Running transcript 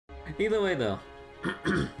Either way, though.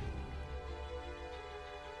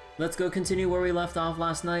 Let's go continue where we left off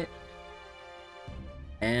last night.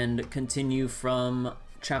 And continue from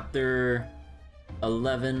chapter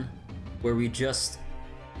 11, where we just...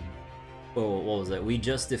 Oh, what was it? We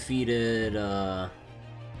just defeated, I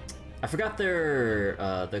forgot their,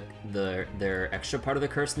 their extra part of the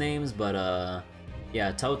curse names, but,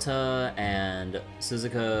 yeah, Tota and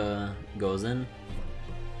Suzuka Gozen.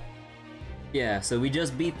 Yeah, so we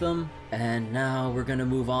just beat them, and now we're gonna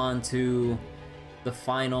move on to the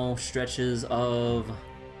final stretches of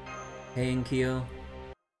Heian-kyo.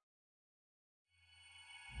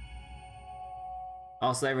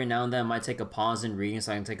 Also, every now and then I might take a pause in reading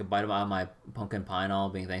so I can take a bite out of my pumpkin pie and all,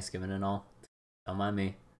 being Thanksgiving and all. Don't mind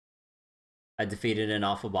me. I defeated an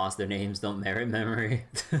awful boss, their names don't merit memory.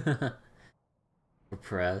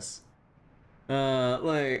 Repress. I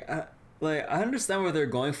understand what they're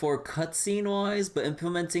going for cutscene-wise, but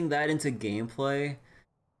implementing that into gameplay...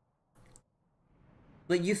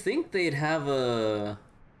 Like, you think they'd have a...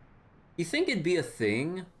 You think it'd be a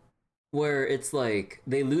thing where it's like,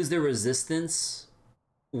 they lose their resistance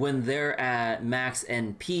when they're at max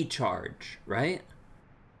NP charge, right?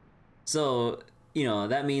 So, you know,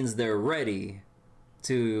 that means they're ready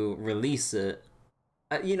to release it.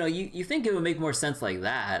 You know, you think it would make more sense like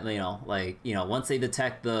that, you know, like, you know, once they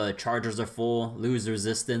detect the chargers are full, lose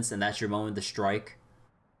resistance, and that's your moment to strike.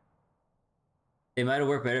 It might have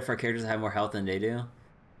worked better if our characters had more health than they do.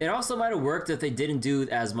 It also might have worked if they didn't do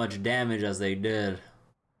as much damage as they did.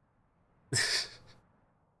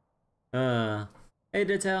 Hey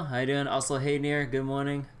Detail, how you doing? Also, hey Nier, good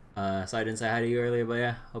morning. So I didn't say hi to you earlier, but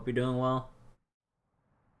yeah, hope you're doing well.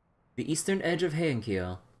 The eastern edge of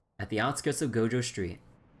Heian-kyo, at the outskirts of Gojo Street.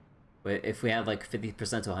 But if we had like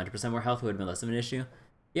 50% to 100% more health, it would have been less of an issue.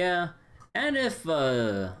 Yeah, and if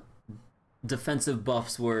defensive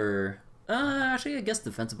buffs were... actually, I guess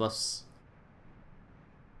defensive buffs...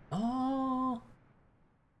 Oh...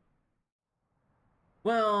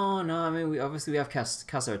 Well, no, I mean, we obviously have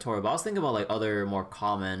Casaratori, but I was thinking about like other more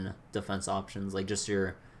common defense options, like just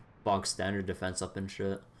your bog standard defense up and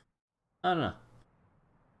shit. I don't know.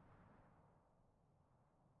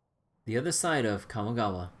 The other side of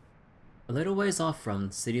Kamogawa, a little ways off from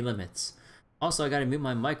city limits. Also, I gotta mute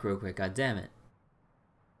my mic real quick, god damn it.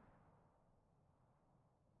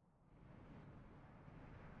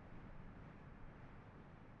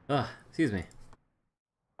 Ugh, excuse me.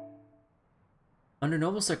 Under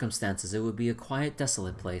normal circumstances, it would be a quiet,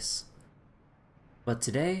 desolate place. But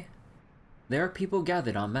today, there are people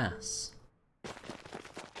gathered en masse.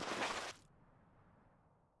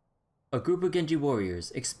 A group of Genji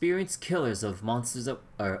warriors, experienced killers of monsters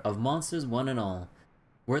one and all,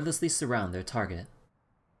 wordlessly surround their target.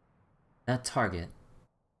 That target,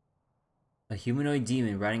 a humanoid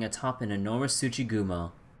demon riding atop an enormous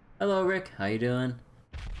Tsuchigumo. Hello, Rick. How you doing?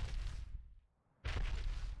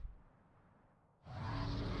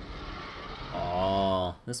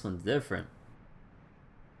 Oh, this one's different.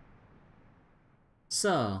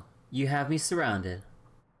 So, you have me surrounded.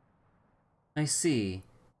 I see.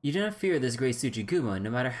 You do not fear this great Tsuchigumo no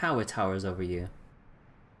matter how it towers over you.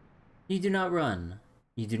 You do not run.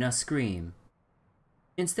 You do not scream.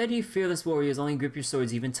 Instead, you fearless warriors only grip your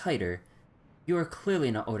swords even tighter. You are clearly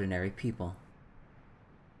not ordinary people.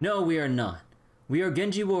 No, we are not. We are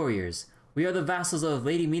Genji warriors. We are the vassals of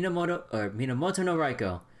Lady Minamoto no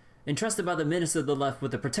Raiko, entrusted by the Minister of the Left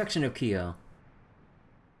with the protection of Kyo.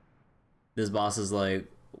 This boss is like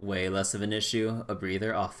way less of an issue. A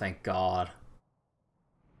breather? Oh, thank God.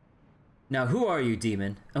 Now who are you,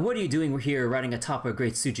 demon? And what are you doing here riding atop a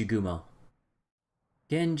great Tsuchigumo?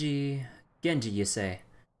 Genji, you say.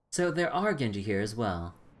 So there are Genji here as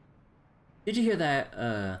well. Did you hear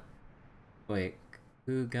that, wait,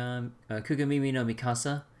 Kugamimi no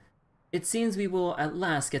Mikasa? It seems we will at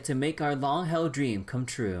last get to make our long-held dream come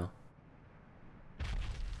true.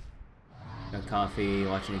 Got coffee,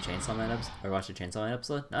 watching a Chainsaw Man episode, or watch a Chainsaw Man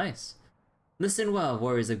episode? Nice. Listen well,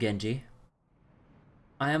 warriors of Genji.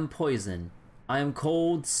 I am poison. I am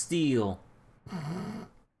cold steel.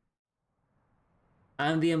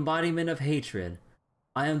 I am the embodiment of hatred.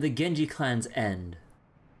 I am the Genji clan's end.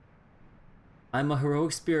 I am a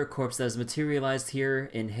heroic spirit corpse that has materialized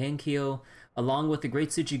here in Heian-kyo, along with the great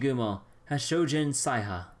Tsuchigumo, Hashojin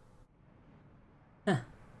Saiha.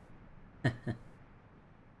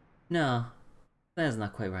 No, that is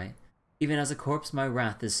not quite right. Even as a corpse, my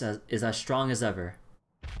wrath is as strong as ever.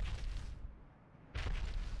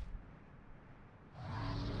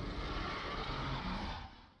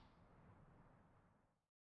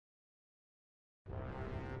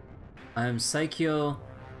 I am Saikyo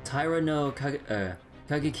Taira no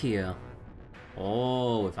Kagekiyo.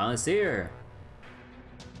 Oh, we finally see her.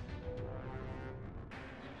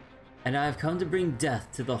 And I have come to bring death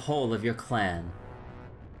to the whole of your clan.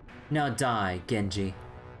 Now die, Genji.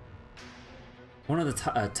 One of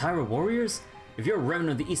the Taira warriors? If you're a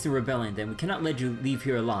remnant of the Eastern Rebellion, then we cannot let you leave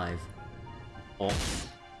here alive. Oh.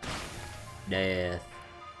 Death.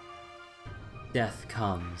 Death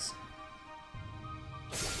comes.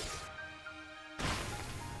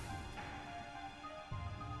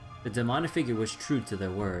 The demonic figure was true to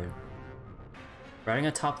their word. Riding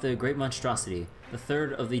atop the great monstrosity, the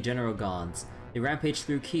third of the general gods, they rampaged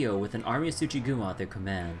through Kyo with an army of Tsuchiguma at their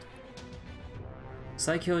command.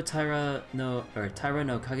 Saikyo Taira no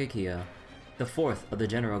Kagekiyo, the fourth of the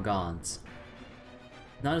general gods.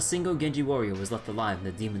 Not a single Genji warrior was left alive in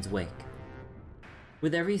the demon's wake.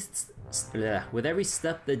 With every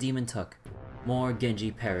step the demon took, more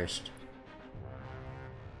Genji perished.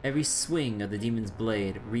 Every swing of the demon's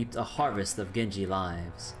blade reaped a harvest of Genji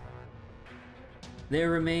lives. There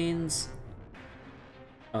remains...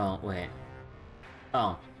 Oh, wait.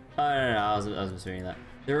 Oh. No, I was misreading that.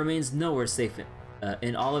 There remains nowhere safe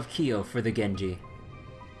in all of Kyo for the Genji.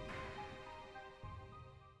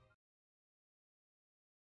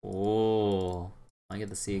 Oh, I get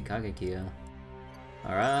to see Kagekiyo.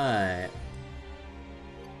 Alright.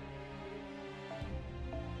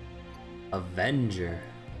 Avenger.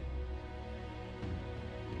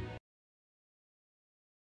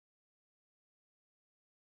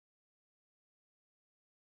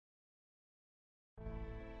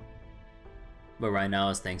 But right now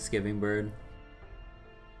it's Thanksgiving bird.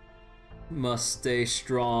 Must stay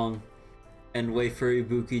strong and wait for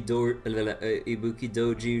Ibuki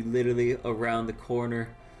Doji literally around the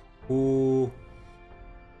corner. Ooh.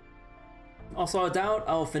 Also, I doubt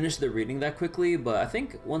I'll finish the reading that quickly, but I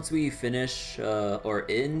think once we finish, or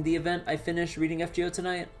in the event I finish reading FGO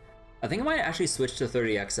tonight, I think I might actually switch to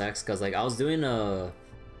 30XX, because like I was doing a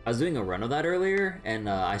run of that earlier, and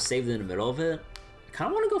I saved in the middle of it. I kind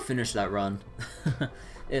of want to go finish that run,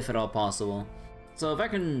 if at all possible. So if I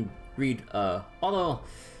can read, although,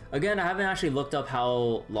 again, I haven't actually looked up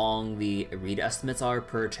how long the read estimates are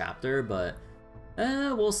per chapter, but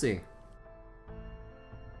we'll see.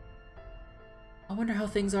 I wonder how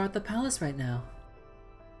things are at the palace right now.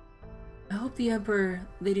 I hope the Emperor,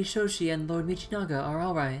 Lady Shoshi, and Lord Michinaga are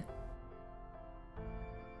alright.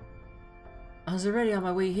 I was already on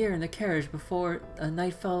my way here in the carriage before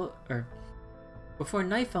night fell in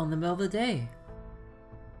the middle of the day.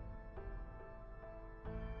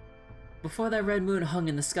 Before that red moon hung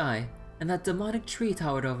in the sky, and that demonic tree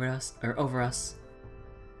towered over us.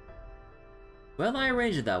 Well, I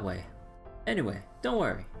arranged it that way. Anyway, don't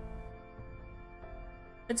worry.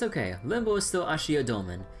 It's okay, Limbo is still Ashiya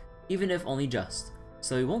Doman, even if only just,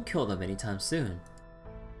 so we won't kill them anytime soon.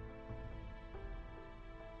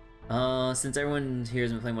 Since everyone here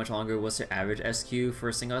has been playing much longer, what's their average SQ for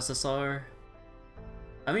a single SSR?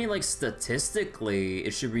 I mean, like, statistically,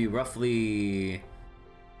 it should be roughly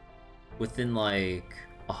within, like,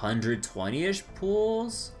 120-ish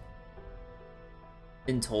pools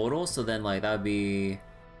in total, so then, like, that would be...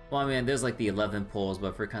 Well, I mean, there's, like, the 11 pools,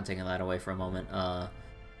 but if we're kind of taking that away for a moment,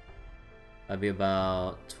 that'd be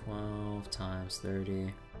about 12 times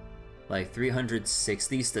 30, like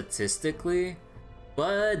 360 statistically.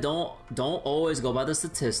 But don't always go by the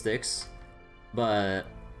statistics. But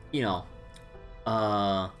you know,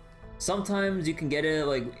 sometimes you can get it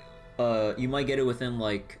like you might get it within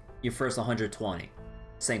like your first 120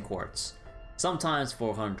 St. Quartz. Sometimes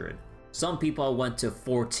 400. Some people went to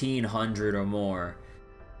 1400 or more,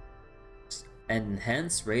 and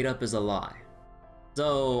hence rate up is a lie.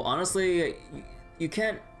 So honestly, you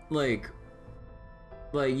can't like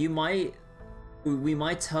we might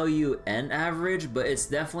tell you an average, but it's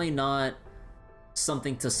definitely not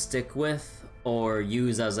something to stick with or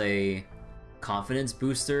use as a confidence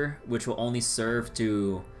booster, which will only serve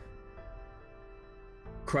to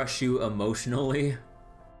crush you emotionally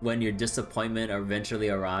when your disappointment eventually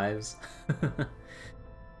arrives.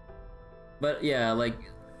 But yeah, like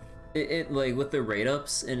it like with the rate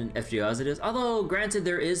ups in FGO as it is, although granted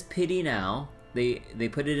there is pity now. They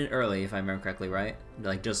put it in early, if I remember correctly, right?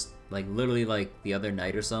 Like just like literally like the other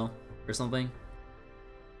night or so or something.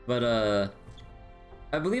 But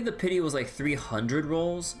I believe the pity was like 300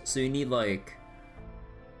 rolls, so you need like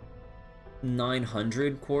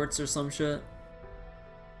 900 quartz or some shit.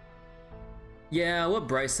 Yeah, what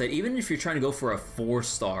Bryce said, even if you're trying to go for a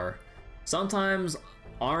 4-star, sometimes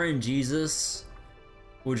RNGesus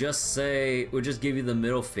will just give you the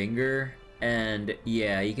middle finger, and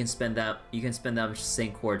yeah, you can spend that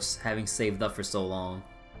St. Quartz having saved up for so long.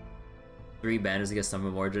 3 banners to get some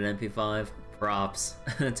rewards at MP5. Props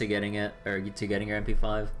to getting it, or to getting your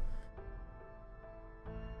MP5.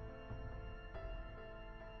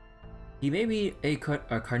 He may be a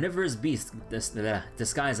carnivorous beast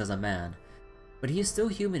disguised as a man, but he is still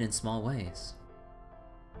human in small ways.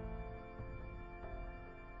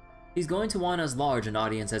 He's going to want as large an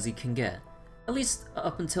audience as he can get, at least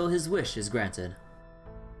up until his wish is granted.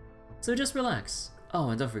 So just relax. Oh,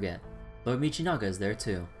 and don't forget, Lord Michinaga is there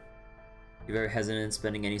too. You're very hesitant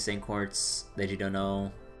spending any Saint Quartz that you don't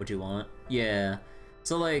know what you want? Yeah.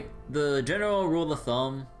 So like, the general rule of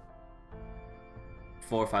thumb,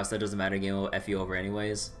 4 or 5 star doesn't matter, game will F you over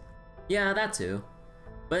anyways. Yeah, that too.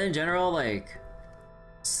 But in general, like,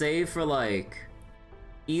 save for like,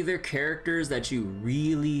 either characters that you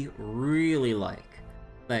really, really like.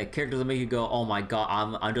 Like, characters that make you go, oh my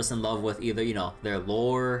god, I'm just in love with either, you know, their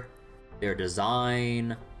lore, their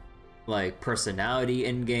design, like, personality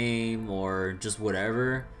in-game, or just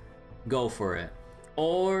whatever. Go for it.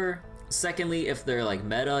 Or, secondly, if they're like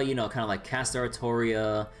meta, you know, kind of like Castor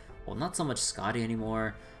Artoria, well, not so much Scotty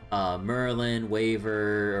anymore, Merlin,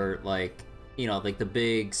 Waver, or like, you know, like the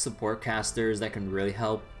big support casters that can really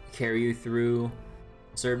help carry you through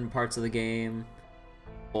certain parts of the game,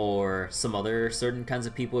 or some other certain kinds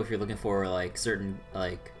of people if you're looking for like certain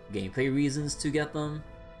like gameplay reasons to get them.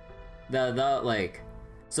 That like,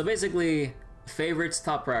 so basically, favorites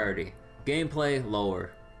top priority, gameplay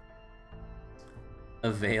lower.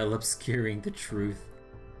 A veil obscuring the truth.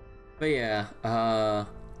 But yeah,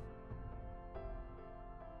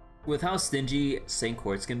 with how stingy Saint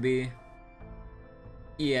Quartz can be,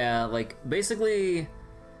 yeah, like, basically,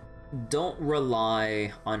 don't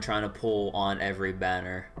rely on trying to pull on every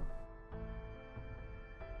banner.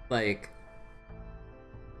 Like,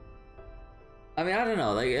 I mean, I don't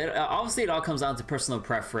know, like, obviously it all comes down to personal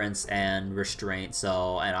preference and restraint,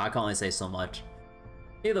 so, and I can only say so much.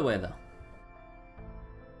 Either way, though.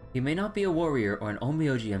 He may not be a warrior or an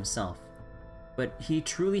Onmyoji himself, but he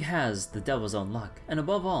truly has the devil's own luck, and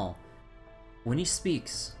above all, when he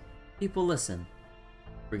speaks, people listen.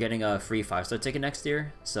 We're getting a free 5-star ticket next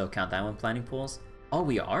year, so count that when planning pools. Oh,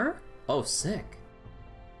 we are? Oh, sick.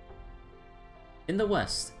 In the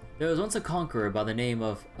West, there was once a conqueror by the name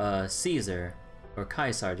of Caesar, or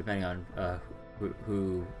Caesar, depending on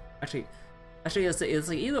who. Actually, it's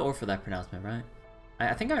like either or for that pronouncement, right?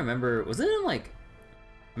 I think I remember. Was it in like?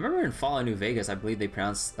 I remember in Fallout New Vegas, I believe they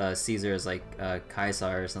pronounced Caesar as like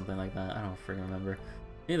Caesar or something like that. I don't freaking remember.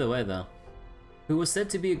 Either way, though, who was said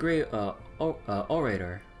to be a great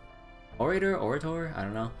orator, I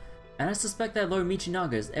don't know. And I suspect that Lord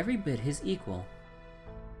Michinaga is every bit his equal.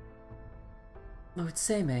 Lord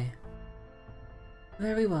Seimei.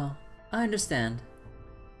 Very well, I understand.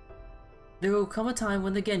 There will come a time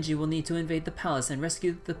when the Genji will need to invade the palace and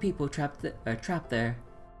rescue the people trapped there.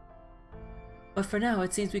 But for now,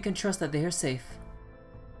 it seems we can trust that they are safe.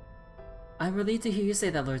 I'm relieved to hear you say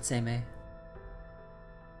that, Lord Seimei.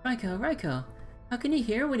 Raiko, how can he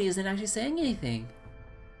hear when he isn't actually saying anything?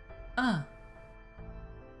 Ah.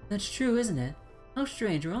 That's true, isn't it? How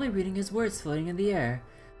strange, we're only reading his words floating in the air,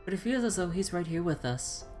 but it feels as though he's right here with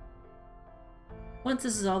us. Once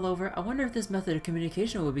this is all over, I wonder if this method of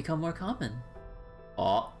communication will become more common.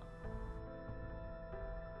 Oh.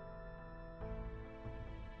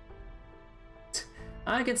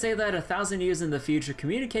 I can say that 1,000 years in the future,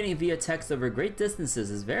 communicating via text over great distances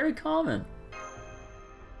is very common.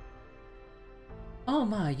 Oh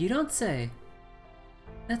my, you don't say.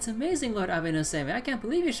 That's amazing, Lord Abe no Seimei. I can't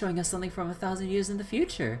believe you're showing us something from 1,000 years in the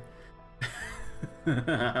future.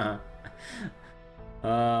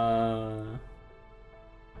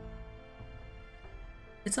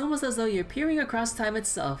 It's almost as though you're peering across time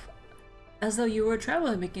itself, as though you were a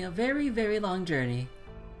traveler making a very, very long journey.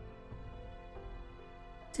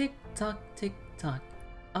 Tick tock, tick tock.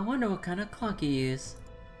 I wonder what kind of clock you use.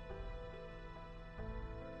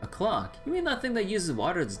 A clock? You mean that thing that uses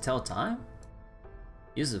water to tell time?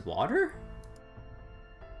 Uses water?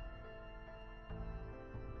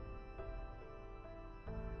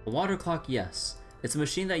 A water clock, yes. It's a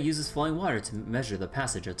machine that uses flowing water to measure the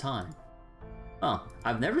passage of time. Huh,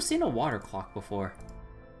 I've never seen a water clock before.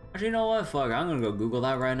 Actually, you know what? Fuck, I'm gonna go Google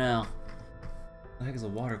that right now. What the heck is a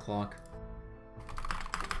water clock?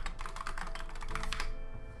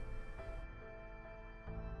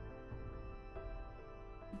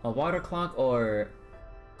 A water clock, or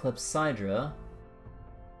clepsydra,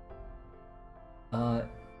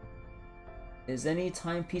 is any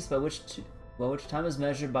timepiece by which time is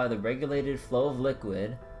measured by the regulated flow of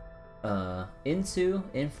liquid into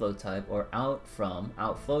inflow type or out from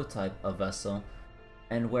outflow type of vessel,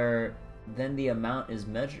 and where then the amount is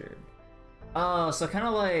measured. So kind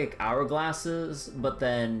of like hourglasses, but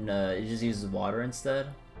then it just uses water instead.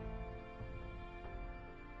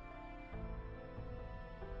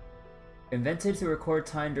 Invented to record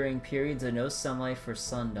time during periods of no sunlight for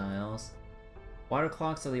sundials. Water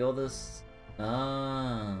clocks are the oldest...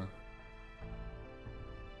 Ah.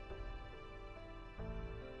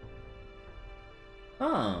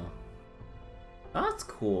 Oh. That's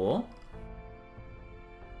cool.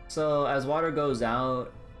 So, as water goes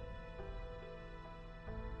out,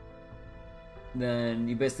 then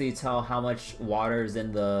you basically tell how much water is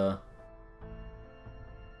in the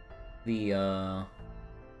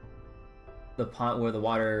pot where the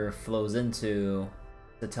water flows into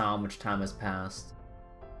to tell how much time has passed.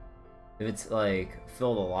 If it's like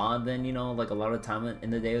filled a lot, then you know, like a lot of time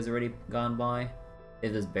in the day has already gone by.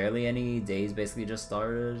 If there's barely any, days basically just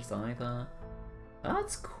started, something like that.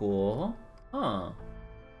 That's cool. Huh.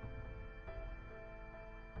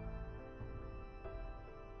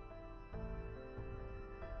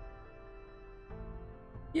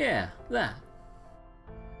 Yeah, that.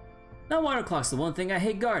 That water clock's the one thing I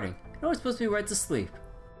hate guarding. You're always supposed to be right to sleep.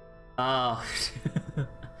 Oh.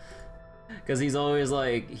 Because he's always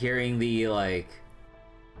like hearing the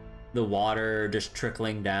water just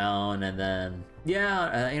trickling down, and then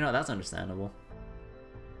yeah, you know, that's understandable.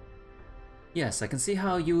 Yes, I can see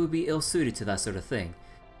how you would be ill-suited to that sort of thing.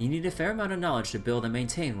 You need a fair amount of knowledge to build and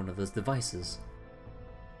maintain one of those devices.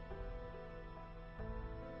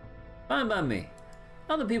 Fine by me.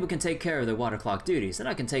 Other people can take care of their water clock duties, and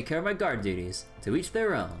I can take care of my guard duties. To each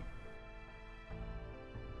their own.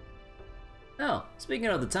 Oh, speaking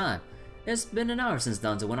of the time, it's been an hour since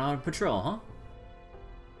Danzo went out on patrol, huh?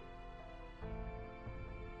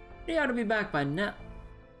 He ought to be back by now.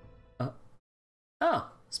 Oh,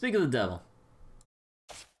 speak of the devil.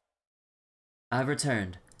 I've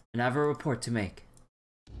returned, and I have a report to make.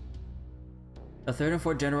 The 3rd and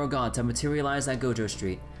 4th General Gods have materialized at Gojo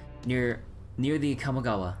Street, near the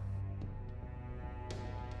Kamigawa.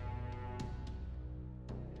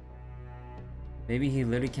 Maybe he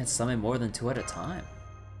literally can't summon more than 2 at a time.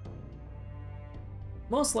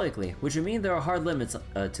 Most likely, which would mean there are hard limits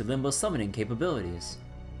to Limbo's summoning capabilities.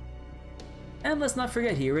 And let's not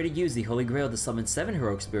forget he already used the Holy Grail to summon 7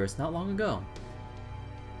 heroic spirits not long ago.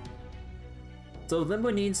 So Limbo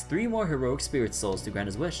needs 3 more heroic spirit souls to grant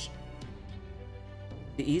his wish.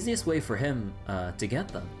 The easiest way for him to get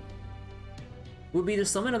them would be to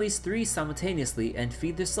summon at least 3 simultaneously and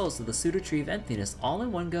feed their souls to the pseudo tree of emptiness all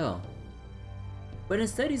in one go. But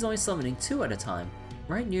instead he's only summoning 2 at a time,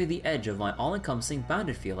 right near the edge of my all-encompassing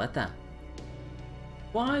bounded field at that.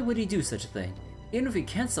 Why would he do such a thing, even if he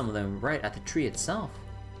can't summon them right at the tree itself?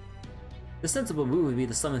 The sensible move would be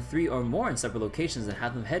to summon 3 or more in separate locations and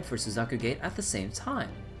have them head for Suzaku Gate at the same time.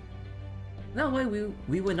 That way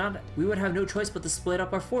we would have no choice but to split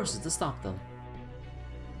up our forces to stop them.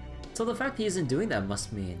 So the fact he isn't doing that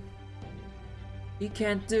must mean he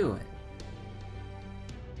can't do it.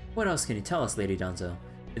 What else can you tell us, Lady Danzo?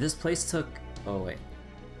 If this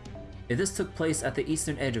took place at the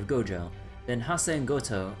eastern edge of Gojo, then Hase and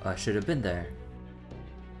Goto should have been there.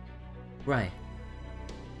 Right.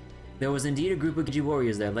 There was indeed a group of Genji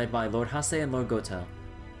warriors there led by Lord Hase and Lord Goto,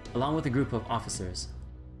 along with a group of officers.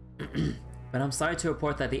 But I'm sorry to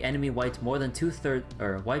report that the enemy wiped out more than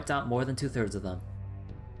 2/3 of them.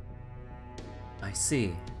 I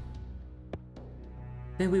see.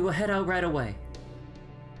 Then we will head out right away.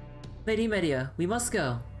 Lady Media, we must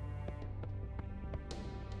go.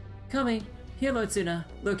 Coming. Here, Lord Tsuna,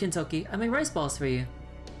 Lord Kintoki, I make rice balls for you.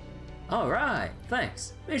 Alright,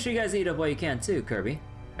 thanks. Make sure you guys eat up what you can too, Kirby.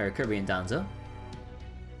 Or Kirby and Danzo.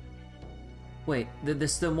 Wait,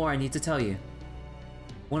 there's still more I need to tell you.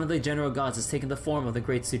 One of the general gods has taken the form of a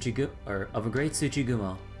great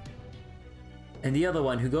Tsuchigumo. And the other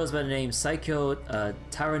one, who goes by the name Saikyo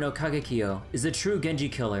Taro no Kagekyo, is a true Genji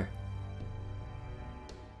killer.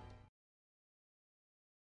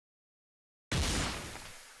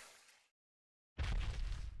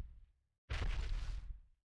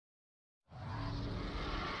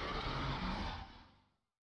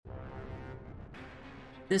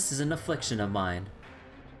 This is an affliction of mine.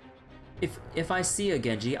 If I see a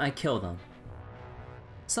Genji, I kill them.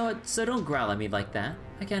 So don't growl at me like that.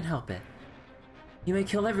 I can't help it. You may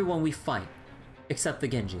kill everyone we fight, except the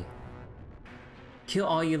Genji. Kill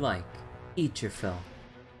all you like. Eat your fill.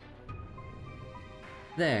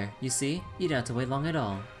 There, you see? You don't have to wait long at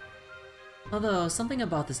all. Although, something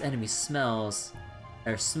about this enemy smells,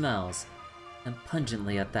 and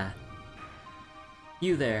pungently at that.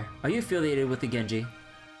 You there, are you affiliated with the Genji?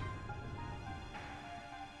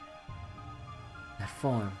 That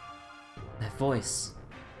form, that voice.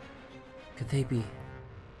 could they be?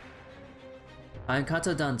 I am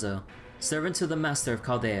Kato Danzo, servant to the Master of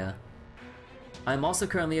Chaldea. I am also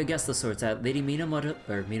currently a guest of sorts at Lady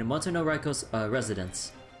Minamoto no Raiko's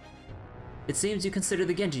residence. It seems you consider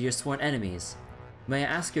the Genji your sworn enemies. May I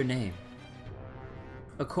ask your name?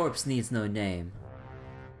 A corpse needs no name.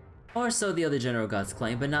 Or so the other general gods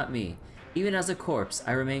claim, but not me. Even as a corpse,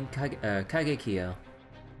 I remain Kagekyo.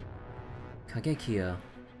 Kagekyo.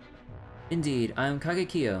 Indeed, I am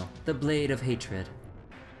Kagekyo, the Blade of Hatred.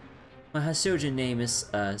 My Hashojin name is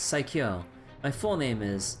Saikyo. My full name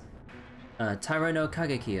is Taira no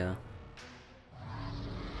Kagekyo.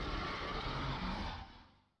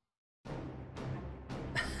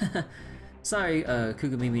 Sorry,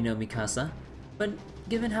 Kugumimi no Mikasa, but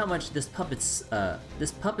given how much this puppet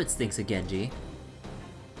thinks of Genji,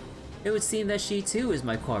 it would seem that she too is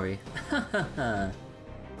my quarry.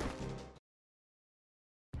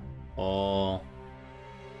 Oh.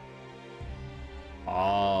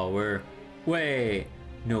 Oh, wait,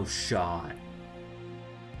 no shot.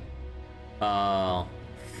 Oh,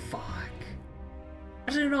 fuck.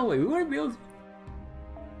 Actually, no, wait, we wouldn't be able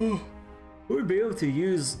to... We would be able to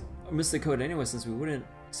use Mystic Code anyway, since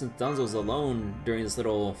Danzo's alone during this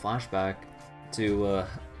little flashback to her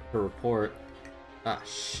report. Ah,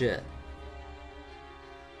 shit.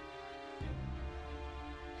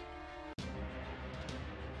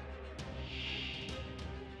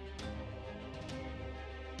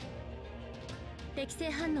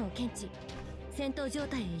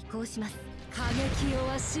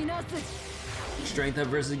 Strength up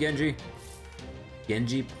versus Genji.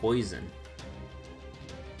 Genji poison.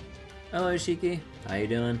 Hello, Shiki. How you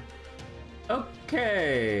doing?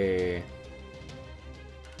 Okay.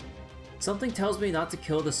 Something tells me not to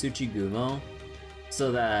kill the Tsuchigumo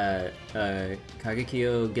so that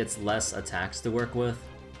Kagekyo gets less attacks to work with.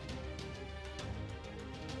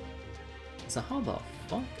 So how the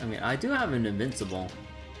fuck? I mean, I do have an invincible.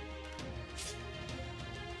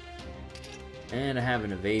 And I have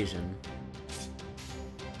an evasion.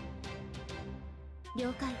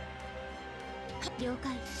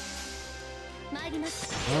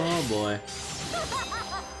 Oh boy.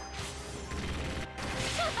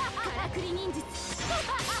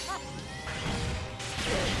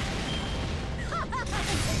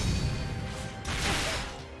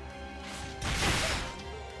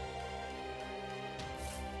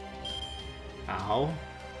 Ow.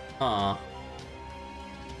 Aw.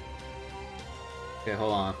 Okay,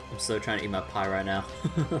 hold on. I'm still trying to eat my pie right now.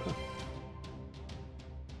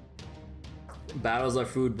 Battles are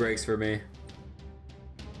food breaks for me.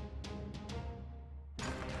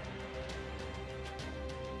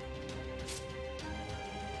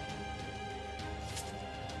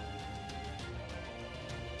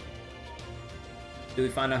 Did we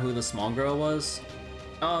find out who the small girl was?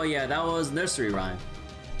 Oh yeah, that was Nursery Rhyme.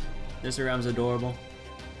 Nursery Rhyme's adorable.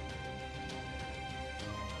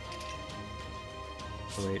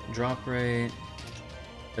 Oh wait, drop rate,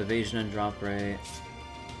 evasion and drop rate.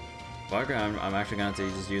 Fuck, I'm actually gonna have to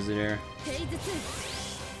just use it here.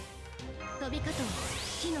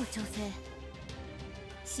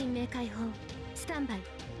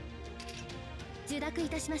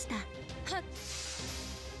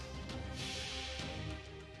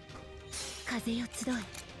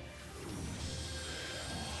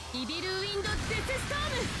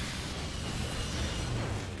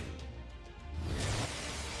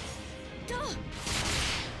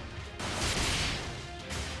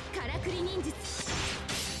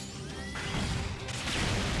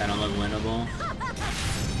 That don't look winnable.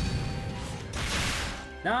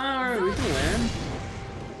 No, we can win.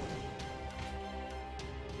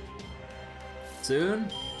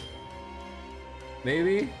 Soon?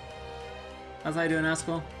 Maybe? How's I doing,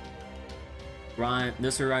 Askel?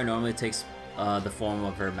 Nursery Rhyme normally takes the form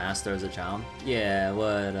of her master as a child. Yeah,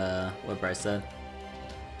 what Bryce said.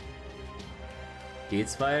 Beat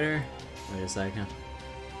Spider? Wait a second.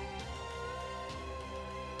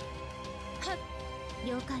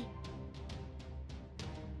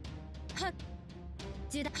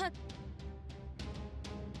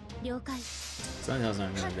 Something else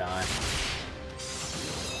I'm gonna die.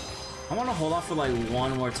 I wanna hold off for like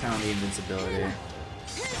one more turn on the invincibility.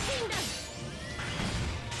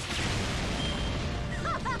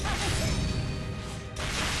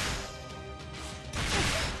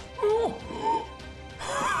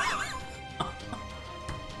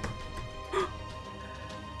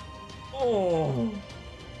 Oh!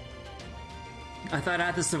 I thought I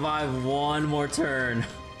had to survive one more turn.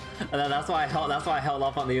 That's why I held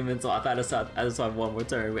off on the invincible. I thought I just had one more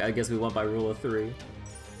turn. I guess we won by rule of 3.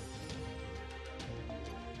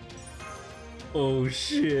 Oh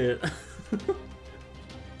shit.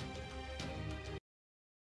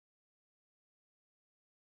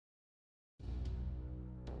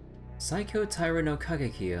 Psycho Tyra no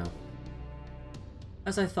Kagekyo.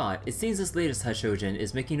 As I thought, it seems this latest Hashojin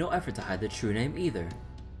is making no effort to hide the true name either.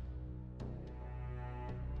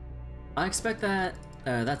 I expect that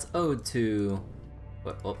that's owed to...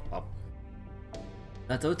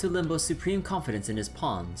 That's owed to Limbo's supreme confidence in his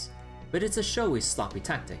pawns, but it's a showy, sloppy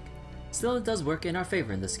tactic. Still, it does work in our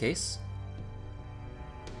favor in this case.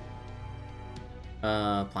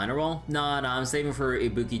 Planner roll? Nah, I'm saving for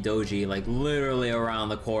Ibuki Doji, like literally around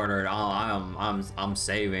the corner. Oh, I'm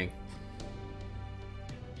saving.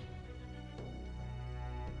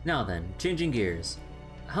 Now then, changing gears.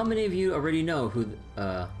 How many of you already know who,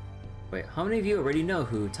 how many of you already know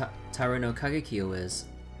who Tyra no Kagekyo is?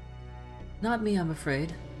 Not me, I'm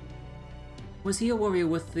afraid. Was he a warrior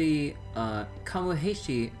with the,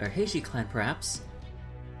 Kamuheishi, or Heishi clan, perhaps?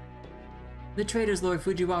 The traitors Lord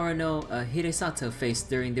Fujiwara no Hidesato faced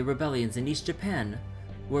during the rebellions in East Japan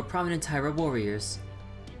were prominent Tyra warriors.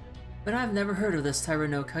 But I've never heard of this Tyra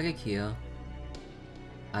no Kagekyo.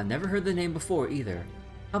 I've never heard the name before, either.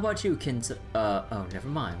 How about you, oh, never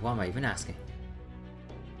mind. Why am I even asking?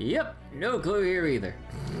 Yep, no clue here either.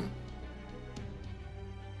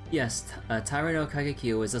 Yes, Tyra no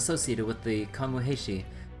Kagekyo is associated with the Kamuheishi,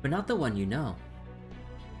 but not the one you know.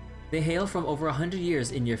 They hail from over 100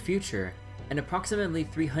 years in your future, and approximately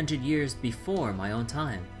 300 years before my own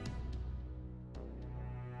time.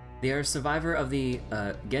 They are a survivor of the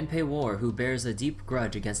Genpei War who bears a deep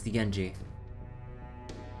grudge against the Genji.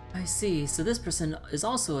 I see, so this person is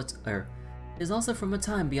also from a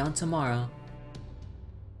time beyond tomorrow.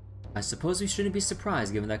 I suppose we shouldn't be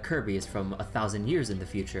surprised given that Kirby is from 1,000 years in the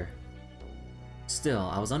future. Still,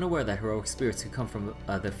 I was unaware that heroic spirits could come from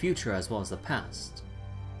the future as well as the past.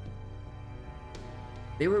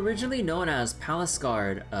 They were originally known as Palace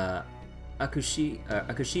Guard Akushichi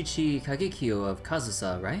Kagekyo of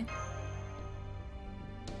Kazusa, right?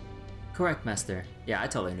 Correct, Master. Yeah, I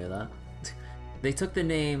totally knew that. They took the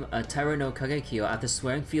name Tyra no Kagekyo after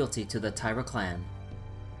swearing fealty to the Tyra clan.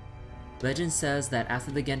 Legend says that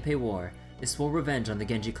after the Genpei War, they swore revenge on the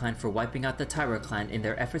Genji clan for wiping out the Tyra clan in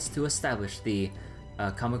their efforts to establish the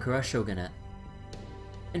Kamakura shogunate.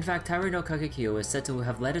 In fact, Tyra no Kagekyo is said to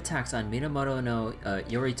have led attacks on Minamoto no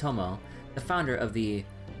Yoritomo, the founder of the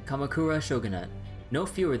Kamakura shogunate, no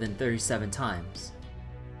fewer than 37 times.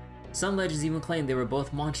 Some legends even claim they were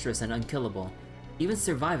both monstrous and unkillable, even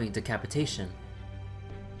surviving decapitation.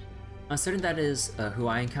 I'm certain that is who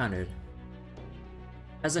I encountered.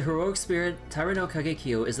 As a heroic spirit, Tyra no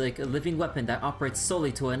Kagekyo is like a living weapon that operates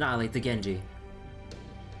solely to annihilate the Genji.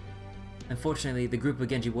 Unfortunately, the group of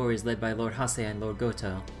Genji warriors led by Lord Hase and Lord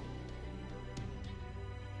Goto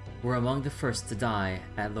were among the first to die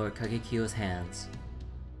at Lord Kagekyo's hands.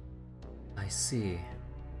 I see.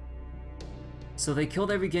 So they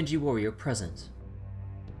killed every Genji warrior present.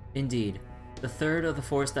 Indeed, the third of the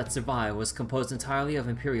force that survived was composed entirely of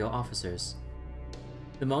Imperial officers.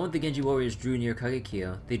 The moment the Genji warriors drew near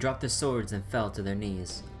Kagekyo, they dropped their swords and fell to their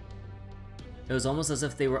knees. It was almost as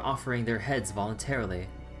if they were offering their heads voluntarily.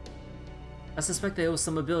 I suspect that it was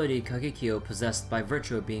some ability Kagekyo possessed by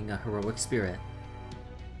virtue of being a heroic spirit.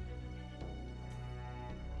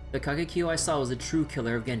 The Kagekyo I saw was a true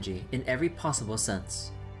killer of Genji, in every possible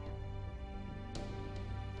sense.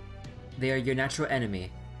 They are your natural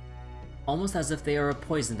enemy, almost as if they are a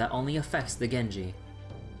poison that only affects the Genji.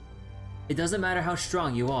 It doesn't matter how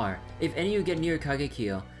strong you are, if any of you get near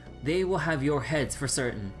Kagekyo, they will have your heads for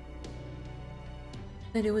certain.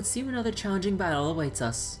 Then it would seem another challenging battle awaits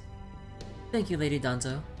us. Thank you, Lady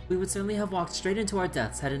Danzo. We would certainly have walked straight into our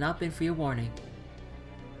deaths had it not been for your warning.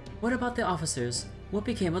 What about the officers? What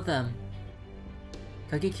became of them?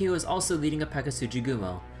 Kagekyo is also leading a pack of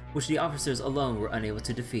Tsuchigumo, which the officers alone were unable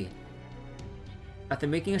to defeat. After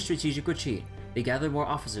making a strategic retreat, they gathered more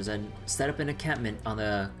officers and set up an encampment on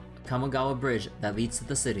the Kamogawa Bridge that leads to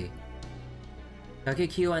the city.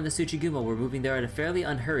 Kagekyo and the Tsuchigumo were moving there at a fairly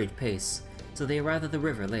unhurried pace, so they arrived at the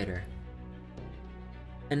river later.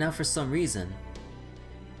 And now for some reason,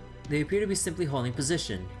 they appear to be simply holding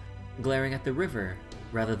position, glaring at the river,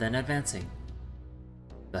 rather than advancing.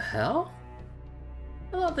 The hell?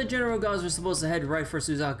 I thought the general gods were supposed to head right for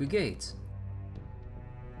Suzaku Gate.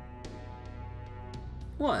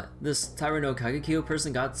 What, this Tyra no Kagekyo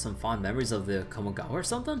person got some fond memories of the Kamogawa or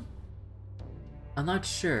something? I'm not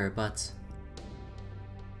sure, but...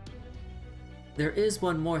 there is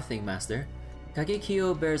one more thing, Master.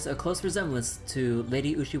 Kagekyo bears a close resemblance to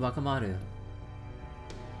Lady Ushiwakamaru.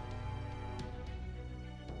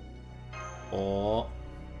 Oh.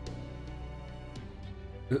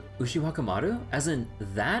 Ushiwakamaru? As in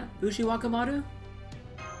that Ushiwakamaru?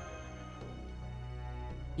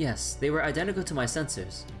 Yes, they were identical to my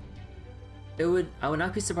sensors. I would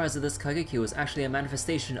not be surprised if this Kagekyo was actually a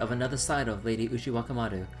manifestation of another side of Lady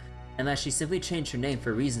Ushiwakamaru, and that she simply changed her name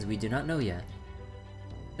for reasons we do not know yet.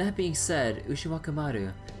 That being said,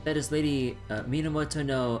 Ushiwakamaru, that is Lady Minamoto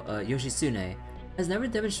no Yoshitsune, has never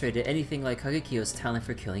demonstrated anything like Kagekyo's talent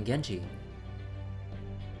for killing Genji.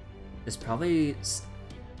 There's probably,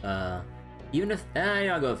 even if,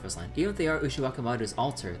 I'll go with the first line. Even if they are Ushiwakamaru's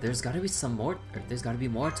alter, there's gotta be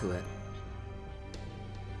more to it.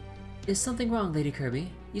 Is something wrong, Lady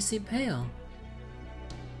Kirby? You seem pale.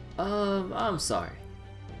 I'm sorry.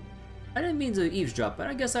 I didn't mean to eavesdrop, but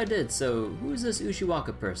I guess I did, so who's this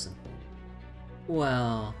Ushiwaka person?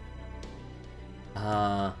 Well...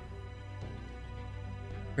 Her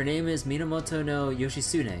name is Minamoto no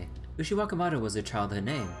Yoshitsune. Ushiwakamaru was her childhood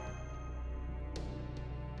name.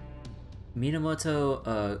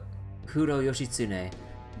 Minamoto Kuro Yoshitsune,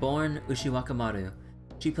 born Ushiwakamaru.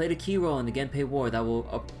 She played a key role in the Genpei War that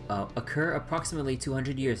will occur approximately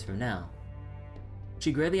 200 years from now.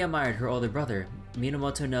 She greatly admired her older brother,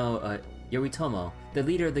 Minamoto no Yoritomo, the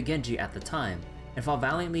leader of the Genji at the time, and fought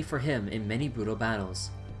valiantly for him in many brutal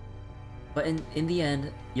battles. But in the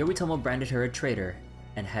end, Yoritomo branded her a traitor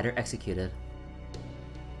and had her executed.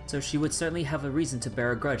 So she would certainly have a reason to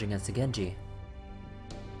bear a grudge against the Genji.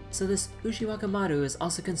 So this Ushiwakamaru is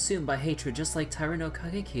also consumed by hatred just like Taira no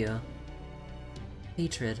Kagekyo.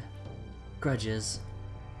 Hatred. Grudges.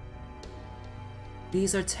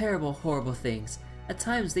 These are terrible, horrible things. At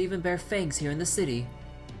times they even bear fangs here in the city,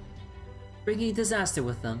 bringing disaster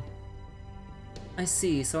with them. I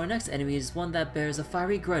see, so our next enemy is one that bears a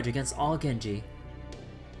fiery grudge against all Genji.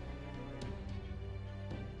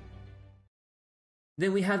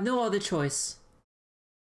 Then we have no other choice.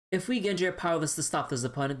 If we Genji are powerless to stop this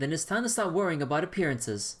opponent, then it's time to stop worrying about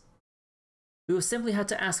appearances. We will simply have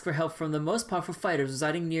to ask for help from the most powerful fighters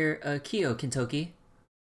residing near Kyo, Kintoki.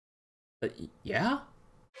 Yeah?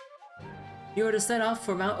 You are to set off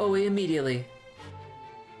for Mount Oe immediately.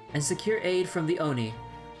 And secure aid from the Oni.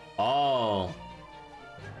 Oh.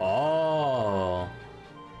 Oh.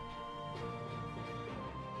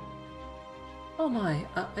 Oh my,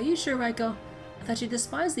 are you sure, Raiko? I thought you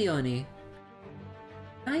despised the Oni.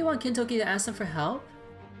 Now you want Kintoki to ask them for help?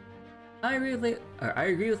 I agree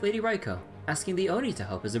with Lady Raiko. Asking the Oni to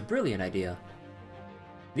help is a brilliant idea.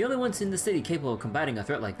 The only ones in the city capable of combating a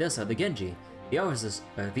threat like this are the Genji. The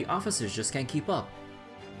officers just can't keep up.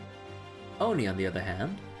 Oni, on the other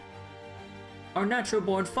hand, are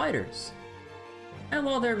natural-born fighters. And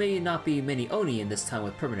while there may not be many Oni in this town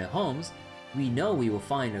with permanent homes, we know we will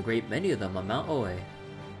find a great many of them on Mount Oe.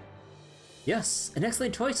 Yes, an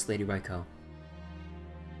excellent choice, Lady Raiko.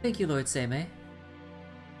 Thank you, Lord Seimei.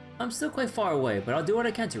 I'm still quite far away, but I'll do what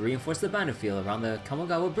I can to reinforce the battlefield around the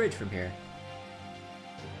Kamogawa Bridge from here.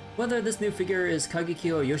 Whether this new figure is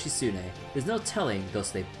Kagekyo or Yoshitsune, there's no telling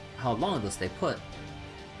how long they'll stay put.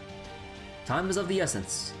 Time is of the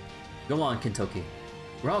essence. Go on, Kintoki.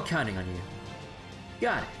 We're all counting on you.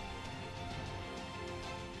 Got it.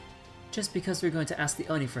 Just because we're going to ask the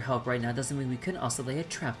Oni for help right now doesn't mean we couldn't also lay a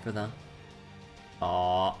trap for them.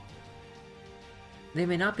 Aww. They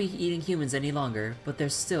may not be eating humans any longer, but they're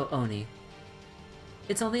still Oni.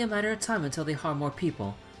 It's only a matter of time until they harm more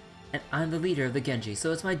people, and I'm the leader of the Genji,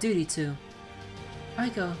 so it's my duty to...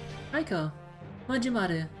 Raiko,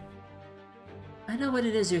 Majimaru. I know what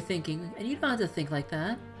it is you're thinking, and you don't have to think like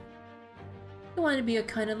that. You want to be a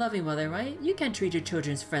kind and loving mother, right? You can't treat your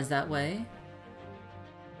children's friends that way.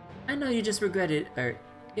 I know you just regret it,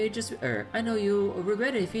 I know you'll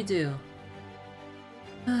regret it if you do.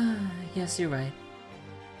 Yes, you're right.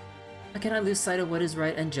 I cannot lose sight of what is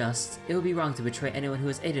right and just. It would be wrong to betray anyone who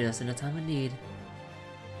has aided us in a time of need.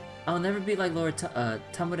 I will never be like Lord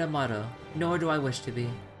Tamura Maro, nor do I wish to be.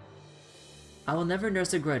 I will never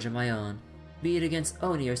nurse a grudge of my own, be it against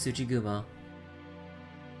Oni or Tsuchigumo.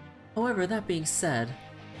 However, that being said,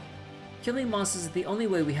 killing monsters is the only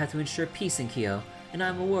way we have to ensure peace in Kyo, and I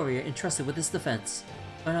am a warrior entrusted with this defense,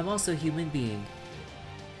 but I'm also a human being.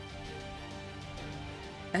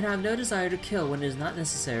 And I have no desire to kill when it is not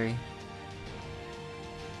necessary.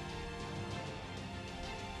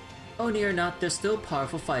 Oni or not, they're still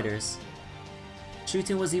powerful fighters.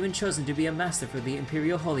 Shuten was even chosen to be a master for the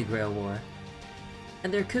Imperial Holy Grail War.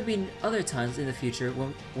 And there could be other times in the future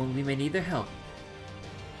when we may need their help.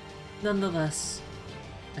 Nonetheless,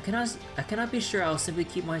 I cannot be sure I'll simply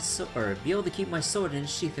keep my be able to keep my sword in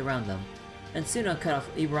its sheath around them, and soon I'll cut off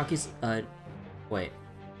Ibaraki's Wait.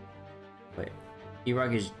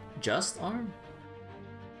 Ibaraki's just arm?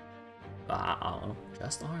 I don't know,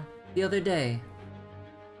 chest arm? The other day.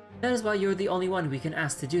 That is why you're the only one we can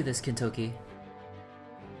ask to do this, Kintoki.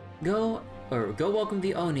 Go welcome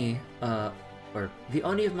the Oni, the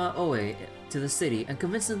Oni of Maoe to the city and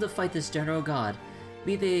convince them to fight this general god,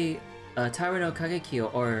 be they Taira no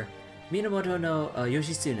Kagekyo or Minamoto no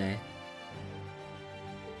Yoshitsune.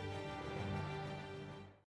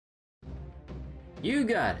 You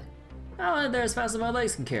got it. I'll head there as fast as my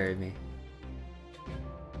legs can carry me.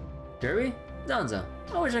 Kirby? Donzo,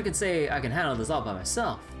 I wish I could say I can handle this all by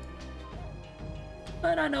myself.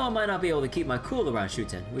 But I know I might not be able to keep my cool around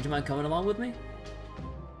Shuten. Would you mind coming along with me?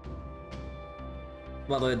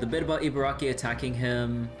 Well, the bit about Ibaraki attacking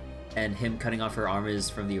him and him cutting off her arm is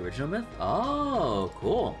from the original myth? Oh,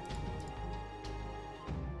 cool.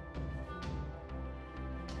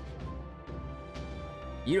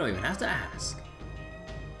 You don't even have to ask.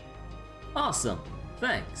 Awesome,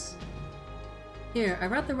 thanks. Here, I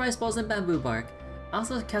wrapped the rice balls in bamboo bark. I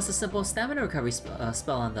also cast a simple stamina recovery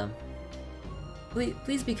spell on them.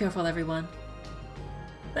 Please be careful, everyone.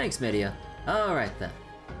 Thanks, Media. Alright then.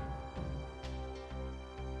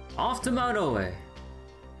 Off to Mount Oe!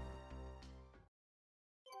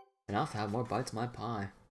 And I'll have more bites of my pie.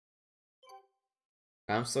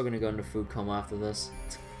 I'm still gonna go into food coma after this.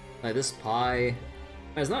 Like, this pie...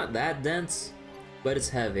 It's not that dense, but it's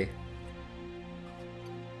heavy.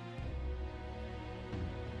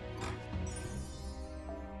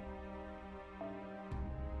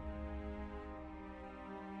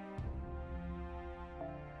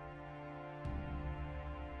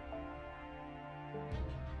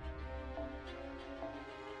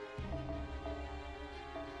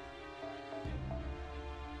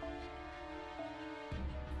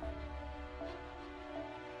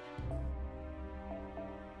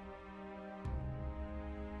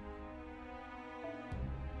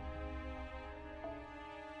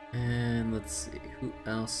 And let's see, who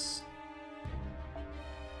else?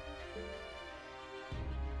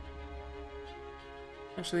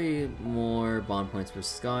 Actually, more bond points for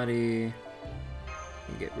Scotty.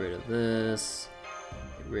 Get rid of this.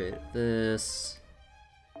 Get rid of this.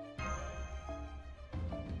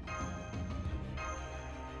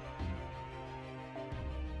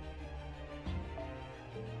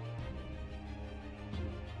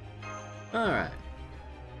 Alright.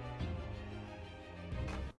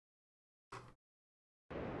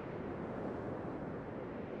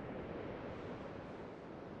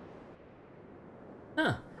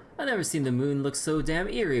 Huh. I've never seen the moon look so damn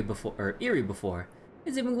eerie before.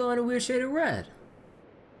 It's even glowing a weird shade of red.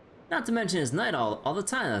 Not to mention it's night all the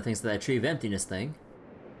time thanks to that tree of emptiness thing.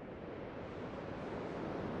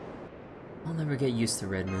 I'll never get used to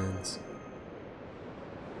red moons.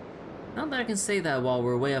 Not that I can say that while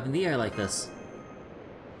we're way up in the air like this.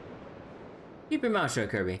 Keep your mouth shut,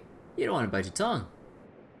 Kirby. You don't want to bite your tongue.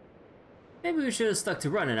 Maybe we should have stuck to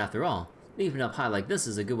running after all. Leaving up high like this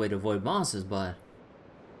is a good way to avoid monsters, but...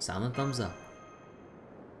 Silent thumbs up.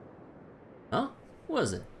 Huh? What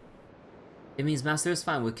is it? It means Master is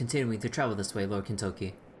fine with continuing to travel this way, Lord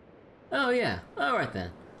Kintoki. Oh yeah, alright then.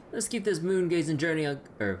 Let's keep this moon-gazing journey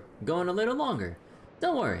going a little longer.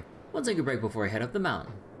 Don't worry, we'll take a break before we head up the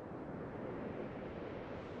mountain.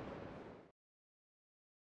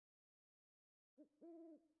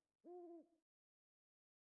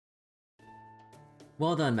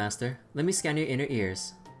 Well done, Master. Let me scan your inner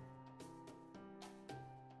ears.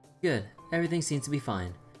 Good. Everything seems to be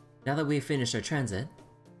fine. Now that we have finished our transit,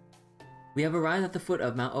 we have arrived at the foot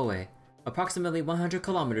of Mount Oe, approximately 100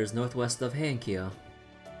 kilometers northwest of Heian-kyo.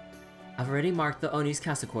 I've already marked the Oni's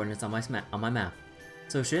castle coordinates on my map,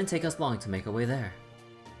 so it shouldn't take us long to make our way there.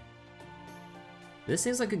 This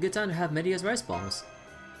seems like a good time to have Media's rice balls.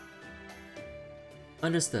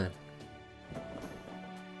 Understood.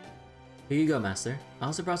 Here you go, Master. I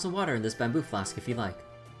also brought some water in this bamboo flask if you like.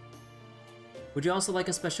 Would you also like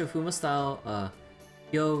a special Fuma-style,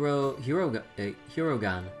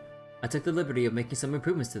 Hirogan? I took the liberty of making some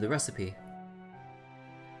improvements to the recipe.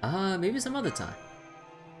 Maybe some other time.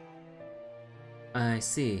 I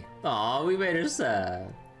see. Aw, we made her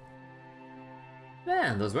sad.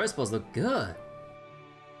 Man, those rice balls look good.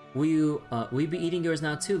 Will you be eating yours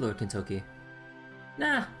now too, Lord Kintoki?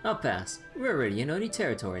 Nah, I'll pass. We're already in Oni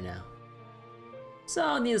territory now. So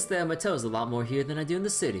I'll need to stay on my toes a lot more here than I do in the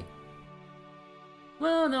city.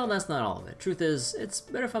 Well, no, that's not all of it. Truth is, it's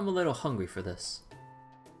better if I'm a little hungry for this.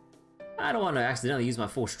 I don't want to accidentally use my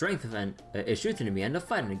full strength and it's shooting at me and end up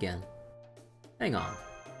fighting again. Hang on.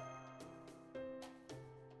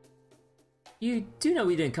 You do know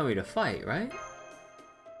we didn't come here to fight, right?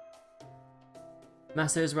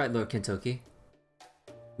 Master is right, Lord Kintoki.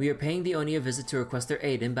 We are paying the Oni a visit to request their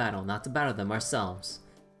aid in battle, not to battle them ourselves.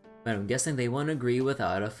 But I'm guessing they won't agree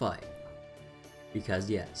without a fight. Because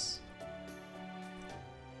yes.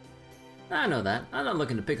 I know that. I'm not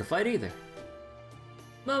looking to pick a fight either.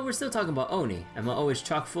 But we're still talking about Oni, and we're always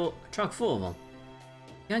chock full of them.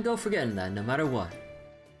 Can't go forgetting that, no matter what.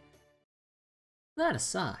 That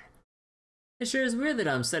aside, it sure is weird that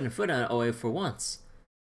I'm setting foot on OA for once,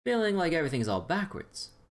 feeling like everything's all backwards.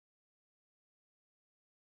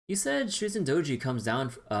 You said Shuten Doji comes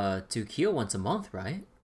down to Kyo once a month, right?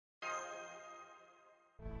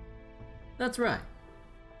 That's right.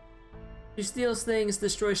 She steals things,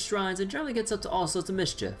 destroys shrines, and generally gets up to all sorts of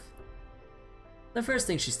mischief. The first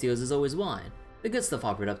thing she steals is always wine, the good stuff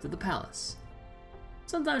offered up to the palace.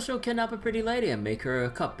 Sometimes she'll kidnap a pretty lady and make her a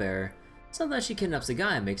cupbearer. Sometimes she kidnaps a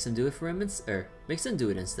guy and makes him do it for him, makes him do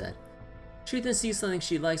it instead. She then sees something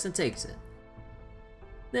she likes and takes it.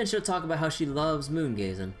 Then she'll talk about how she loves moon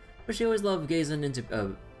gazing, but she always loved gazing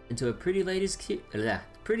into a pretty lady's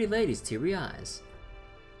teary eyes.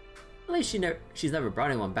 At least she's never brought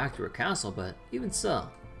anyone back to her castle, but even so,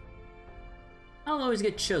 I'll always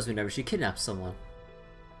get chills whenever she kidnaps someone.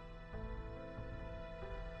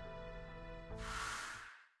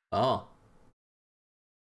 Oh.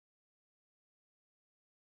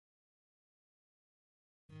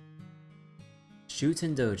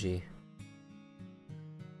 Shuten Doji.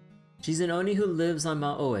 She's an Oni who lives on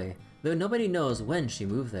Mount Oe, though nobody knows when she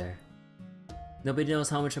moved there. Nobody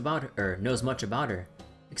knows much about her,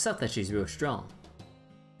 except that she's real strong.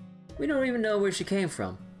 We don't even know where she came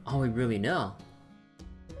from. All we really know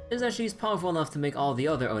is that she's powerful enough to make all the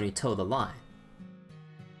other Oni toe the line.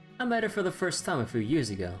 I met her for the first time a few years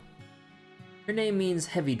ago. Her name means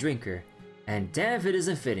heavy drinker, and damn if it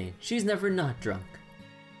isn't fitting, she's never not drunk.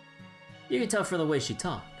 You can tell from the way she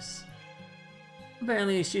talks.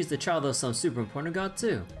 Apparently, she's the child of some super important god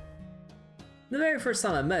too. The very first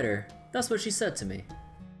time I met her, that's what she said to me.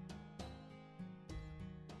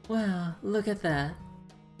 Well, look at that.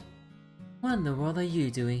 What in the world are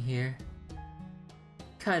you doing here?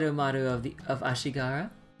 Kaido Maru of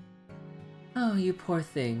Ashigara? Oh, you poor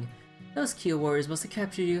thing. Those Kyo warriors must have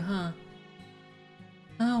captured you, huh?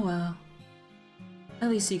 Oh well. At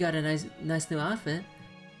least you got a nice new outfit.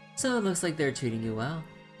 So it looks like they're treating you well.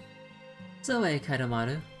 So hey, Kaido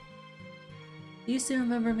Maru. Do you still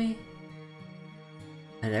remember me?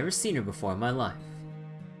 I'd never seen her before in my life.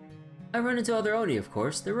 I run into other Oni, of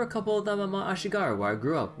course. There were a couple of them at Mount Ashigara where I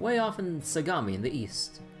grew up, way off in Sagami in the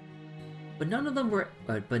east. But none of them were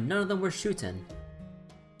Shuten.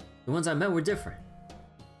 The ones I met were different.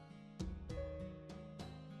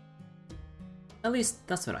 At least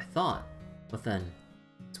that's what I thought. But then,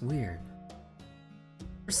 it's weird.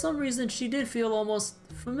 For some reason, she did feel almost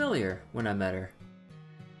familiar when I met her.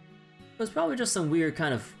 It was probably just some weird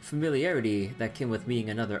kind of familiarity that came with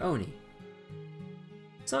meeting another Oni.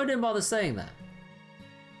 So I didn't bother saying that.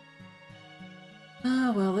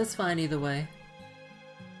 Ah, well, it's fine either way.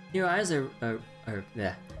 Your eyes are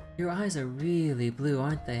really blue,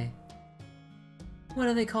 aren't they? What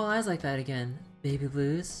do they call eyes like that again? Baby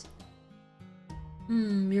blues?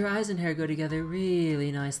 Your eyes and hair go together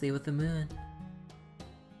really nicely with the moon.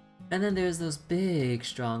 And then there's those big,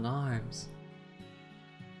 strong arms.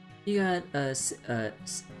 You got,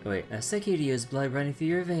 Sekiryo's blood running through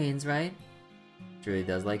your veins, right? Really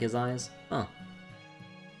does like his eyes? Huh.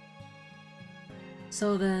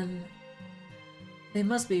 So then, they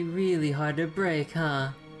must be really hard to break,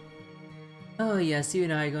 huh? Oh yes, you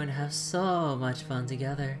and I are going to have so much fun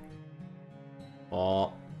together.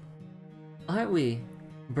 Oh. Aren't we,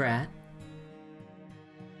 brat?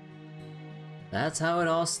 That's how it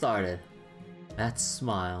all started. That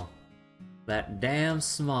smile. That damn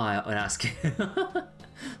smile. Oh, no, I was kidding.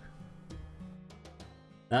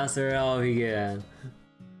 That's where it all began.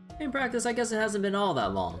 In practice, I guess it hasn't been all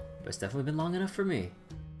that long, but it's definitely been long enough for me.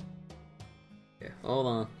 Here, hold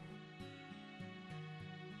on.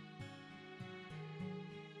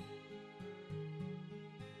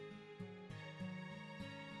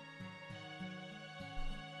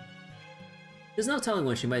 There's no telling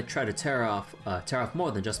when she might try to tear off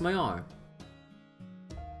more than just my arm.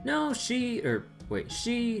 No,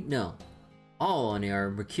 no. All Oni are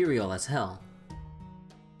mercurial as hell.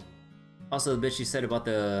 Also, the bit she said about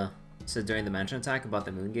during the mansion attack about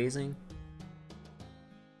the moon gazing.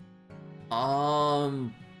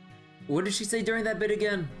 What did she say during that bit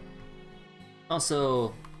again?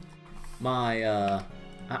 Also, I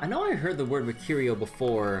know I heard the word mercurial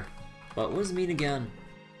before, but what does it mean again?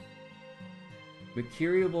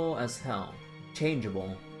 Mercurial as hell.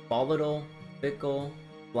 Changeable. Volatile. Fickle.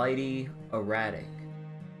 Flighty. Erratic.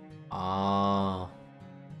 Ah.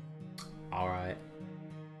 Alright.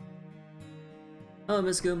 Hello,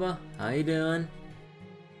 Miss Goomba. How you doing?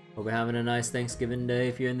 Hope you're having a nice Thanksgiving day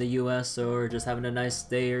if you're in the US, or just having a nice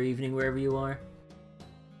day or evening wherever you are.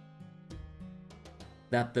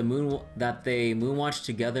 That they moonwatch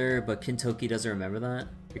together, but Kintoki doesn't remember that?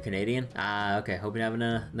 You're Canadian? Ah, okay. Hope you're having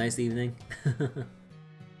a nice evening.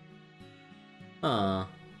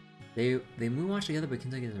 They moonwatch together, but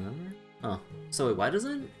Kintoki doesn't remember? Oh. So wait, why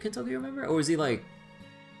doesn't Kintoki remember? Or is he like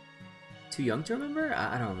too young to remember?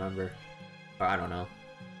 I don't remember. Or I don't know.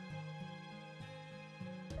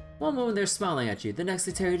 One moment they're smiling at you, the next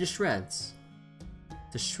they tear you to shreds.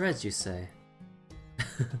 To shreds, you say?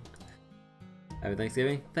 Happy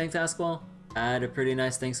Thanksgiving? Thanks, Askwell. I had a pretty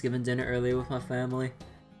nice Thanksgiving dinner earlier with my family.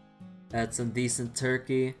 Had some decent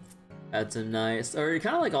turkey. Had some nice, or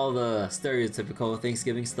kind of like all the stereotypical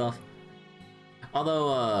Thanksgiving stuff.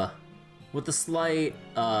 Although, with the slight,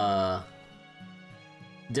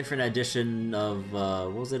 different addition of,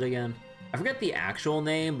 what was it again? I forget the actual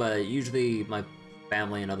name, but usually my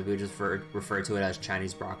family and other people just refer to it as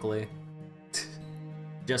Chinese broccoli.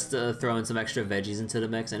 Just to throw in some extra veggies into the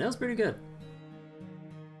mix, and it was pretty good.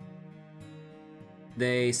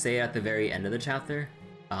 They say at the very end of the chapter.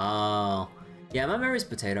 Oh. Yeah, my memory's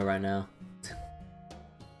potato right now.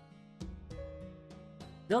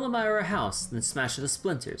 They'll admire a house, then smash it to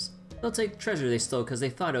splinters. They'll take treasure they stole because they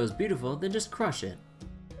thought it was beautiful, then just crush it.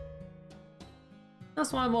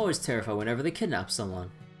 That's why I'm always terrified whenever they kidnap someone.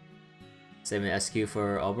 Saving SQ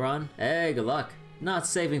for Oberon? Hey, good luck. Not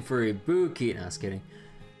saving for Ibuki. No, just kidding.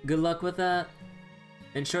 Good luck with that.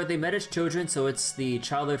 In short, they met as children, so it's the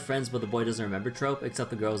childhood friends but the boy doesn't remember trope, except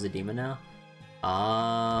the girl's a demon now.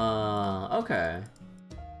 Ah, okay.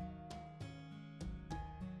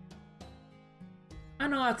 I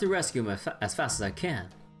know I have to rescue them as fast as I can.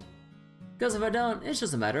 Because if I don't, it's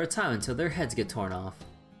just a matter of time until their heads get torn off.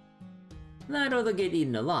 That or they'll get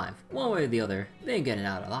eaten alive. One way or the other, they ain't getting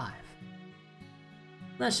out alive.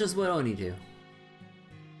 That's just what Oni do.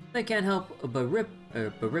 They can't help but rip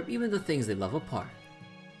even the things they love apart.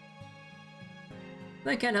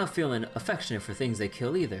 They can't help feeling affectionate for things they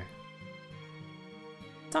kill either.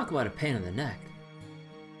 Talk about a pain in the neck.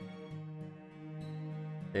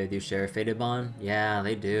 They do share a fated bond? Yeah,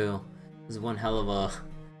 they do. This is one hell of a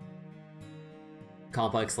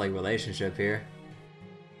complex like relationship here.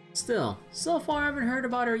 Still, so far I haven't heard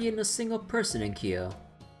about her eating a single person in Kyo.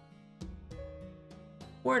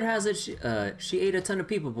 Word has it she ate a ton of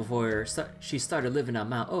people before she started living on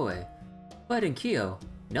Mount Oe. But in Kyo,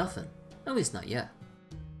 nothing. At least not yet.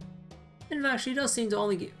 In fact, she does seem to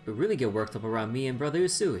only really get worked up around me and Brother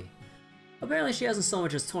Usui. Apparently she hasn't so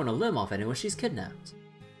much as torn a limb off anyone she's kidnapped.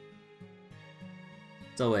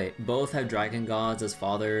 So wait, both have dragon gods as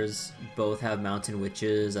fathers, both have mountain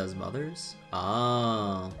witches as mothers?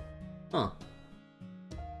 Oh. Huh.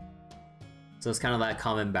 So it's kind of that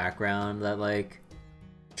common background that like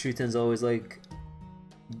Shuten's always like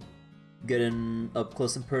getting up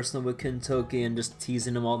close and personal with Kintoki and just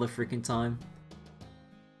teasing him all the freaking time.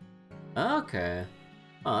 Okay.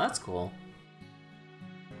 Oh, that's cool.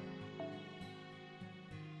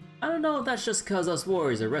 I don't know if that's just because us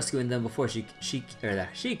warriors are rescuing them before she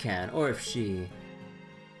can, or if she...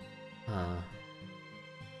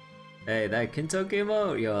 Hey, that Kintoki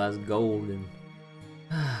emote, yo, that's golden.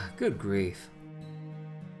 Good grief.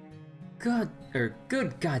 Good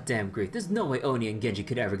goddamn grief. There's no way Oni and Genji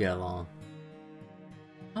could ever get along.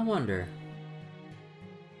 I wonder...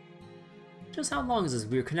 just how long is this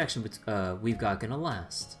weird connection we've got gonna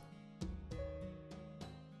last?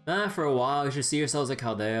 For a while, you should see yourselves at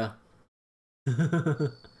Chaldea.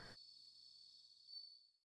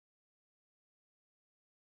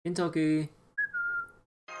 Kintoki.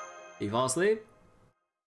 You fall asleep?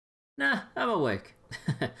 Nah, I'm awake.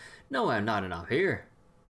 No way I'm nodding off here.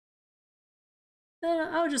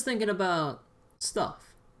 I was just thinking about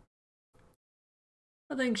stuff.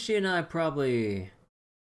 I think she and I probably...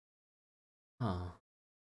 Oh.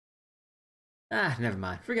 Never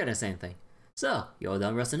mind. Forget I say anything. So, you all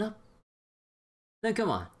done resting up? Then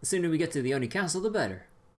come on. The sooner we get to the Oni Castle, the better.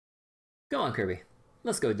 Go on, Kirby.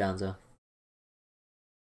 Let's go, Danzo.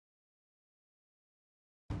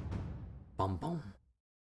 Bum bum.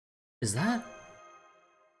 Is that?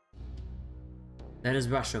 That is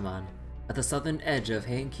Rashomon, at the southern edge of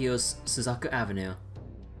Heian-kyo's Suzaku Avenue.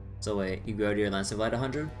 So wait, you grow to your Lance of Light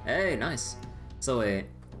 100? Hey, nice. So wait,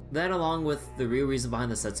 that along with the real reason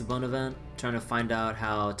behind the Setsubon event, trying to find out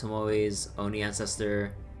how Tomoe's Oni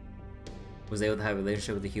ancestor was able to have a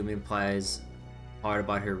relationship with a human implies part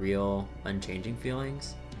about her real, unchanging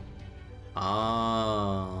feelings?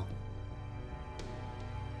 Oh.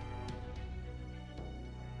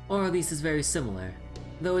 Or at least it's very similar.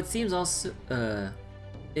 Though it seems also,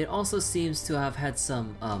 it also seems to have had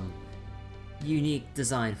some, unique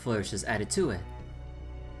design flourishes added to it.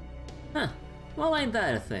 Huh, well ain't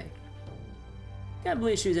that a thing. Can't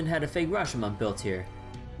believe Shuden had a fake Rashomon built here.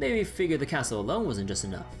 Maybe figured the castle alone wasn't just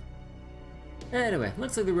enough. Anyway,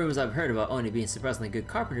 looks like the rumors I've heard about Oni being surprisingly good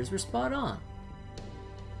carpenters were spot on.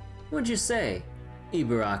 What'd you say,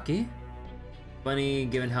 Ibaraki? Funny,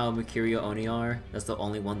 given how Mercurial Oni are, that's the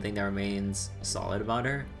only one thing that remains solid about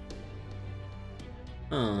her.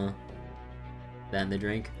 Then the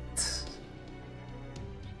drink.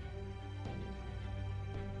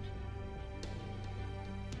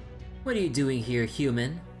 What are you doing here,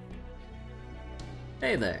 human?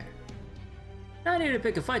 Hey there. Not here to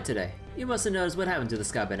pick a fight today. You must have noticed what happened to the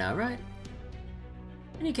sky by now, right?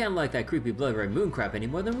 And you can't like that creepy blood-red moon crap any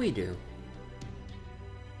more than we do.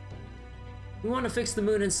 We want to fix the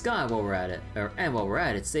moon and sky while we're at it, and while we're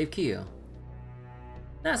at it, save Kyo.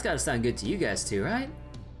 That's gotta sound good to you guys too, right?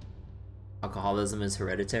 Alcoholism is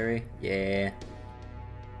hereditary? Yeah.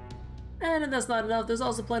 And if that's not enough, there's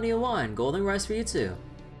also plenty of wine, gold and rice for you too.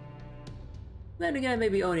 Then again,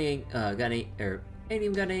 maybe Oni ain't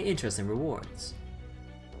even got any interest in rewards.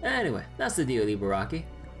 Anyway, that's the deal, Ibaraki.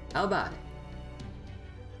 How about it?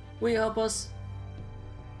 Will you help us?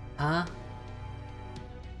 Huh?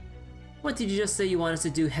 What did you just say you want us to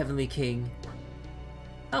do, Heavenly King?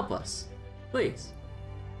 Help us, please.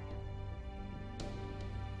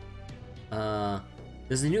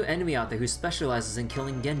 There's a new enemy out there who specializes in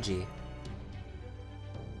killing Genji.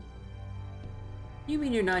 You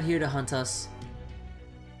mean you're not here to hunt us?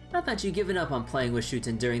 I thought you'd given up on playing with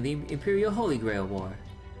Shuten during the Imperial Holy Grail War.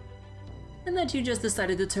 And that you just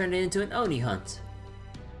decided to turn it into an Oni hunt.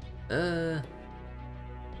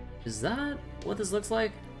 Is that what this looks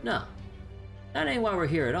like? No. That ain't why we're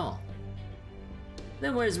here at all.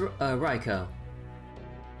 Then where's Raiko?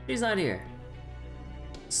 She's not here.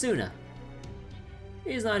 Suna.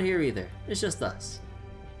 He's not here either. It's just us.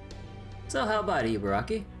 So how about it,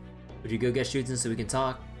 Ibaraki? Would you go get Shuten so we can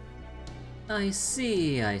talk? I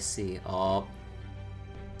see, I see. Oh.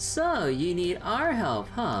 So, you need our help,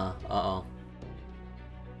 huh? Uh-oh.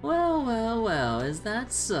 Well, well, well, is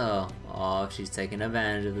that so? Oh, she's taking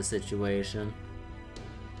advantage of the situation.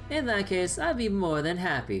 In that case, I'd be more than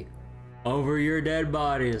happy. Over your dead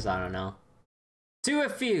bodies, I don't know. To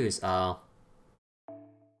refuse, oh.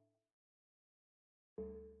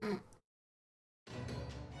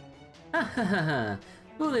 Ha ha ha ha.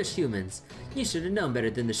 Foolish humans, you should have known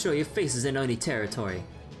better than to show your faces in Oni territory.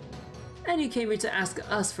 And you came here to ask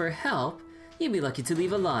us for help? You'd be lucky to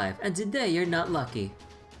leave alive, and today you're not lucky.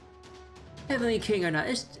 Heavenly King or not,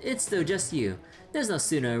 it's still just you. There's no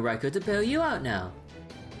Suna or Raiko to bail you out now.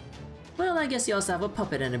 Well, I guess you also have a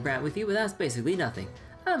puppet and a brat with you, but that's basically nothing.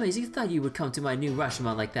 I'm amazed you thought you would come to my new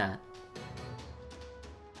Rashomon like that.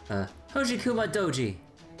 Hojikuma Doji.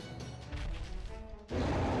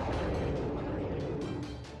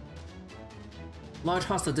 Large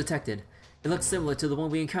hostile detected. It looks similar to the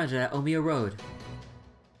one we encountered at Omiya Road.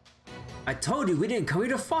 I told you we didn't come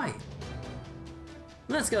here to fight!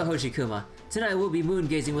 Let's go, Hoshikuma. Tonight we'll be moon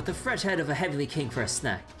gazing with the fresh head of a Heavenly King for a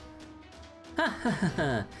snack. Ha ha ha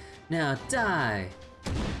ha! Now die!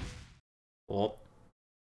 Oh.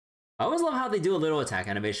 I always love how they do a little attack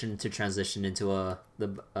animation to transition into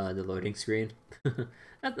the loading screen.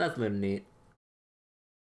 That's a little neat.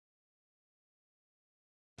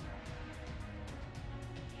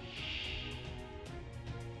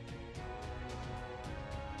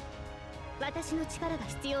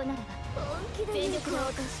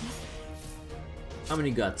 How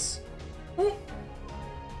many guts?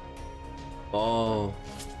 Oh,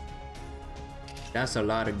 that's a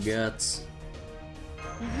lot of guts.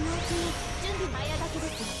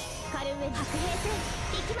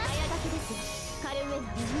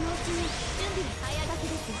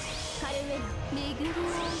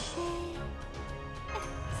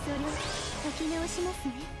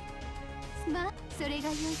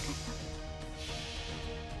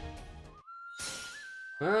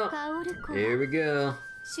 Well, here we go.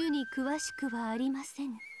 主に詳しくはありませ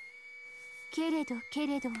ん。けれど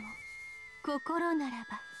心なら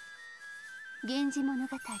ば。源氏物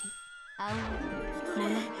語。青い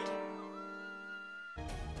物語。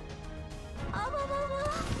あわわわ。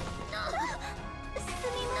す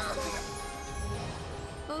みま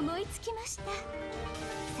せん。思いつきました。さ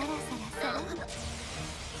らさらさら。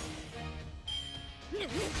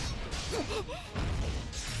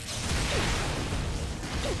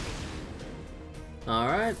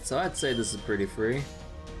Alright, so I'd say this is pretty free.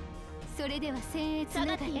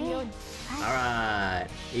 Alright,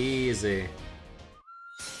 easy.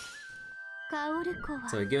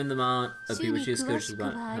 So given the amount of people she has coached,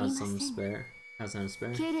 about has some spare. Has some spare.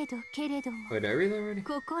 Wait, did I read that already?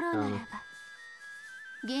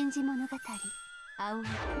 源氏物語青い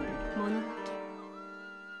物のけ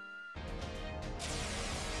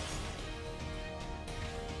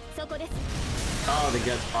そこです Oh, the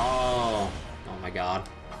guts. Oh, oh my god.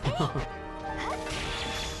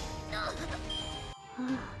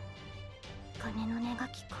 鐘の音が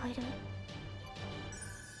聞こえる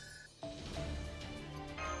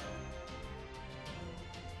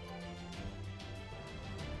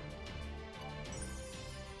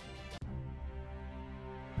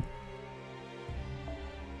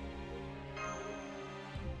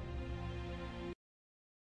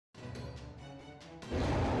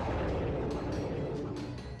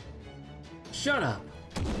Shut up.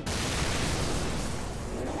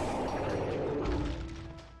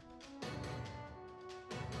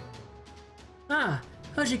 Ah,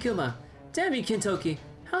 Hoshikuma. Damn you, Kintoki.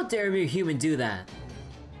 How dare a mere human do that?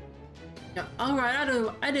 Yeah, alright,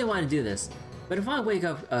 I didn't want to do this. But if I wake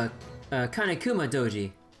up, Kanekuma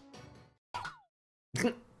Doji.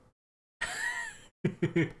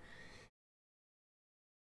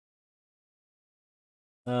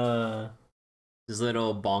 This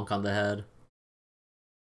little bonk on the head.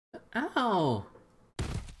 Ow!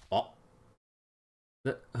 Oh.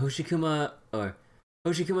 The Hoshikuma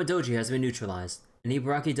Doji has been neutralized, and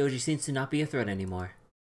Ibaraki Doji seems to not be a threat anymore.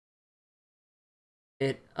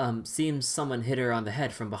 It, seems someone hit her on the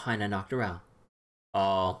head from behind and knocked her out.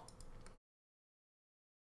 Oh.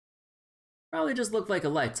 Probably just looked like a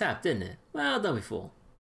light tap, didn't it? Well, don't be fooled.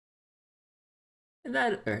 If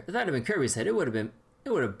that had been Kirby's head, it would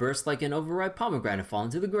have burst like an overripe pomegranate and fallen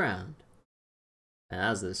to the ground. And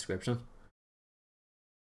that's the description.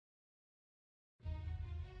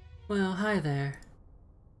 Well, hi there.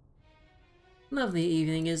 Lovely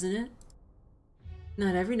evening, isn't it?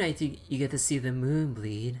 Not every night you get to see the moon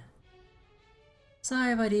bleed.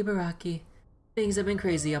 Sorry about Ibaraki. Things have been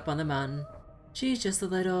crazy up on the mountain. She's just a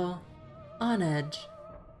little on edge.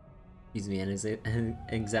 Use me as an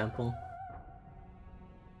example.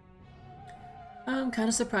 I'm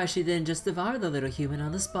kinda surprised she didn't just devour the little human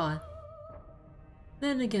on the spot.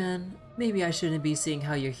 Then again, maybe I shouldn't be seeing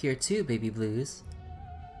how you're here too, Baby Blues.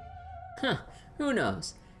 Huh, who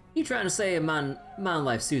knows? You trying to say my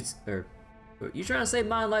life suits, you trying to say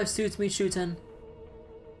my life suits me, Shuten?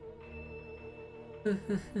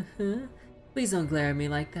 Please don't glare at me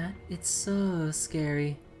like that. It's so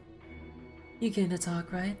scary. You came to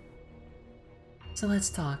talk, right? So let's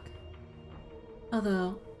talk.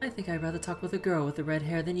 Although, I think I'd rather talk with a girl with the red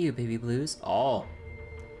hair than you, Baby Blues. Oh.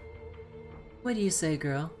 What do you say,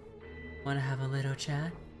 girl? Wanna have a little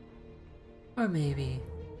chat? Or maybe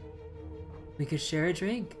we could share a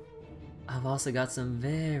drink. I've also got some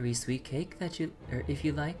very sweet cake that if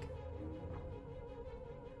you like.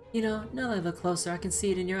 You know, now that I look closer, I can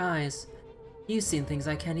see it in your eyes. You've seen things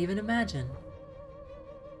I can't even imagine.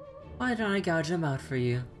 Why don't I gouge them out for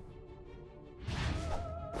you?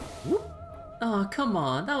 Whoop. Oh, come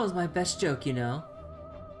on, that was my best joke, you know.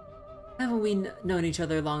 Haven't we known each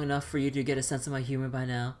other long enough for you to get a sense of my humor by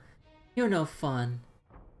now? You're no fun.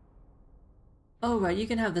 Oh right, you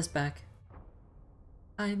can have this back.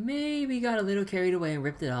 I maybe got a little carried away and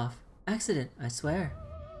ripped it off. Accident, I swear.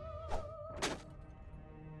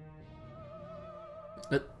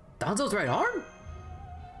 But Danzo's right arm?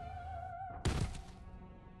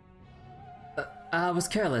 I was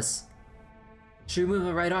careless. She removed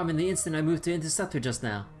my right arm in the instant I moved to intercept her just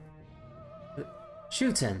now.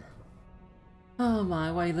 Shuten. Oh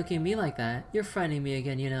my, why are you looking at me like that? You're frightening me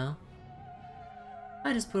again, you know.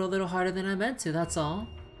 I just put a little harder than I meant to, that's all.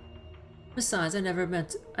 Besides, I never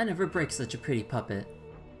break such a pretty puppet.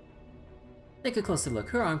 Take a closer look,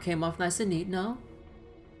 her arm came off nice and neat, no?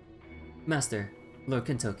 Master, Lord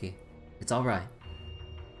Kentoki, it's alright.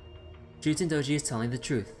 Shuten Doji is telling the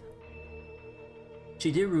truth.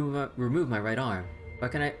 She did remove my right arm,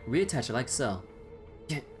 but can I reattach it like so?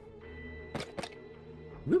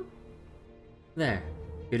 Whoop. There,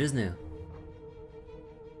 good as new.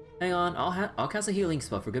 Hang on, I'll cast a healing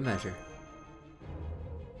spell for good measure.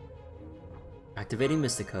 Activating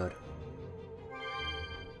Mystic Code.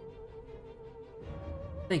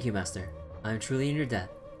 Thank you, Master. I am truly in your debt.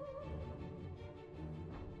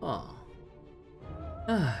 Oh.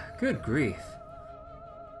 Ah, good grief.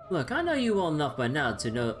 Look, I know you well enough by now to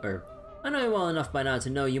know,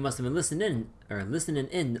 you must have been listening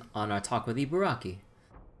in on our talk with Ibaraki.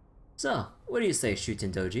 So, what do you say,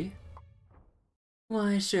 Shuten Doji?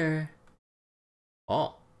 Why, sure.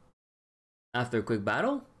 Oh. After a quick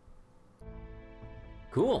battle?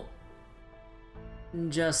 Cool.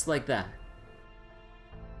 Just like that.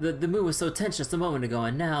 The mood was so tense just a moment ago,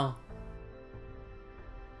 and now...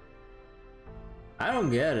 I don't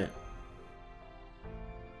get it.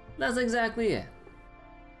 That's exactly it.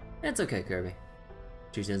 It's okay, Kirby.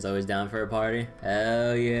 Chuten's always down for a party.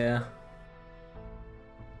 Hell yeah.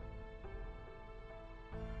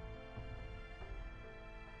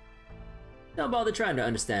 Don't bother trying to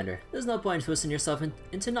understand her. There's no point in twisting yourself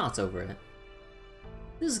into knots over it.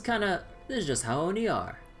 This is just how Oni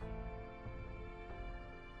are.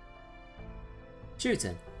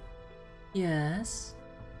 Chuten. Yes?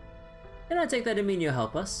 Can I take that to mean you'll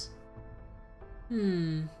help us?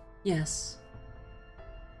 Yes.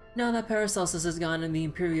 Now that Paracelsus is gone and the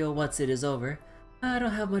Imperial What's It is over, I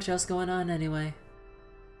don't have much else going on anyway.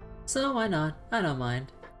 So why not? I don't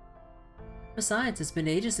mind. Besides, it's been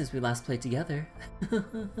ages since we last played together.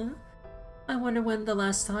 I wonder when the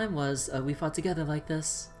last time was we fought together like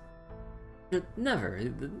this. Never.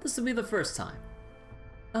 This will be the first time.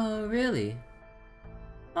 Oh, really?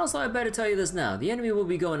 Also, I better tell you this now. The enemy we'll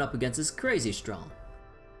be going up against is crazy strong.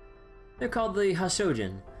 They're called the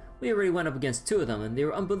Hashojin. We already went up against 2 of them and they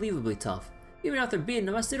were unbelievably tough. Even after beating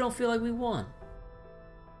them, I still don't feel like we won.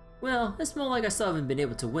 Well, it's more like I still haven't been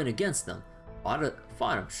able to win against them. Fought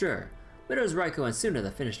them, sure. But it was Raiko and Suna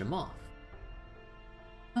that finished them off.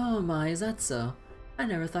 Oh my, is that so? I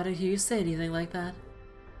never thought I'd hear you say anything like that.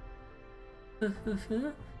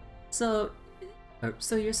 So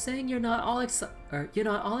you're saying you're not all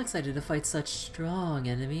excited to fight such strong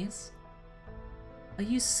enemies? Are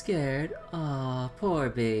you scared? Aw, poor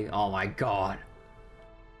baby. Oh my god.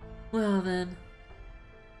 Well then.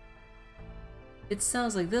 It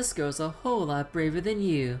sounds like this girl's a whole lot braver than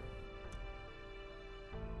you.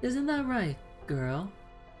 Isn't that right, girl?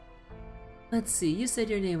 Let's see, you said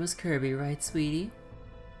your name was Kirby, right, sweetie?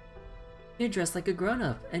 You're dressed like a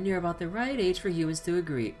grown-up, and you're about the right age for humans to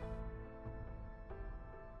agree.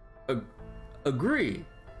 Agree?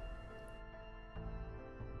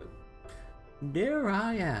 Dare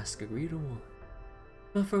I ask, agree to what?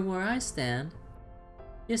 But from where I stand,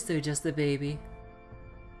 you're still just a baby.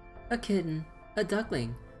 A kitten, a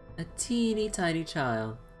duckling, a teeny tiny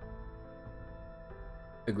child.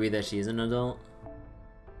 Agree that she is an adult?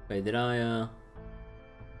 Wait, did I,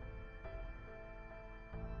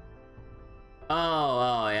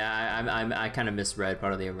 Oh, yeah, I kind of misread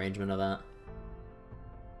part of the arrangement of that.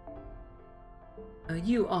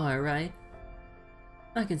 You are, right?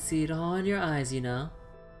 I can see it all in your eyes, you know.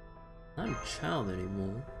 I'm not a child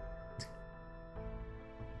anymore.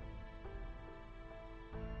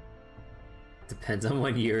 Depends on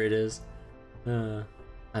what year it is.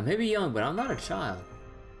 I may be young, but I'm not a child.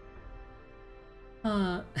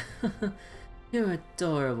 You're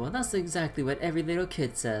adorable. That's exactly what every little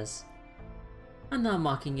kid says. I'm not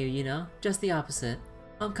mocking you, you know, just the opposite.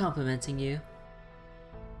 I'm complimenting you.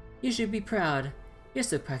 You should be proud. You're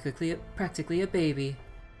still practically a baby.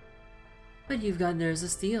 But you've got nerves of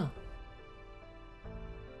steel.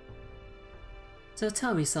 So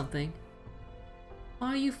tell me something.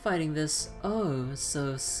 Why are you fighting this oh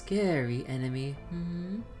so scary enemy?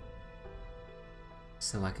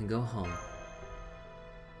 So I can go home.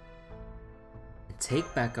 And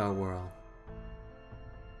take back our world.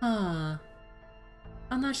 I'm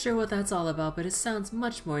not sure what that's all about, but it sounds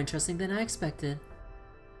much more interesting than I expected.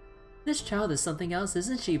 This child is something else,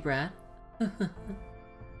 isn't she, Brad?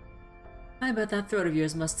 I bet that throat of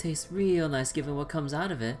yours must taste real nice given what comes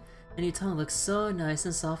out of it, and your tongue looks so nice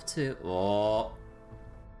and soft too. Oh.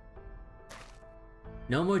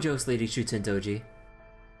 No more jokes, Lady Chuten Doji.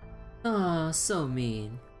 Aw, so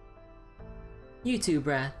mean. You too,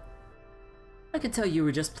 Brad. I could tell you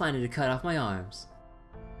were just planning to cut off my arms.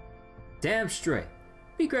 Damn straight.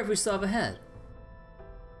 Be grateful you still have a head.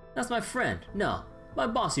 That's my friend. No, my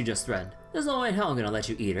boss you just threatened. There's no way in hell I'm gonna let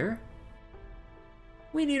you eat her.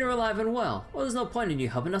 We need her alive and well, or there's no point in you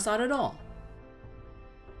helping us out at all.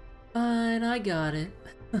 Fine, I got it.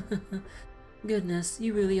 Goodness,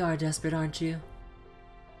 you really are desperate, aren't you?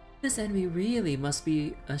 This enemy really must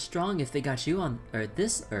be strong if they got you on,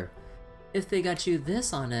 if they got you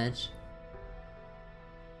this on edge.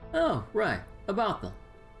 Oh, right, about them.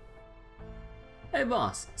 Hey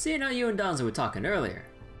boss, seeing how you and Danzo were talking earlier.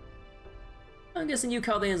 I'm guessing you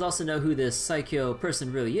Chaldeans also know who this Saikyo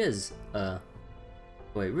person really is,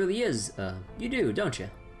 you do, don't you?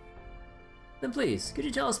 Then please, could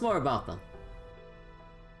you tell us more about them?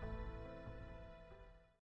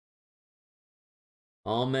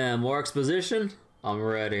 Oh man, more exposition? I'm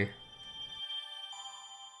ready.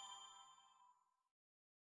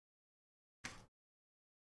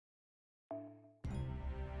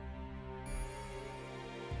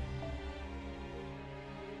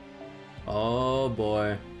 Oh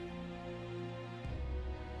boy.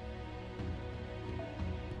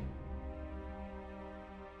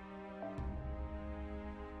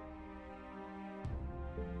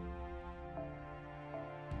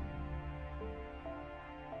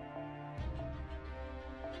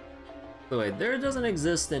 So wait, there doesn't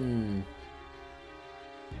exist in...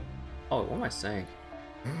 Oh, what am I saying?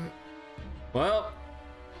 Well...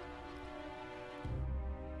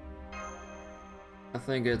 I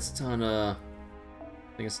think it's time to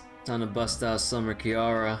bust out Summer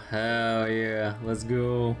Kiara. Hell yeah, let's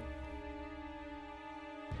go.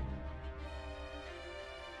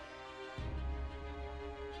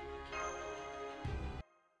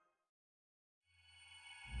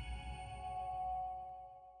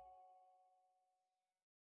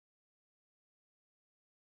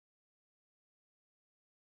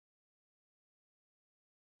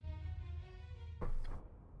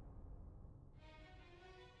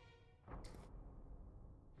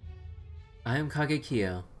 I am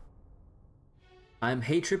Kagekyo. I am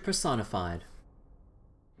hatred personified.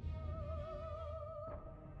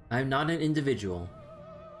 I am not an individual,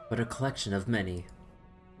 but a collection of many.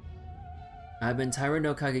 I have been Taira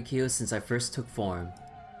no Kagekyo since I first took form.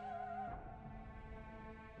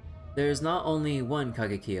 There is not only one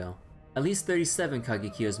Kagekyo. At least 37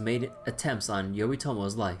 Kagekyos made attempts on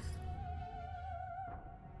Yoritomo's life.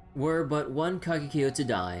 Were but one Kagekyo to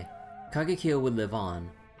die, Kagekyo would live on.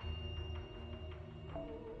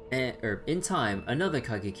 In time, another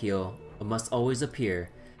Kagekyo must always appear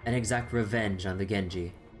and exact revenge on the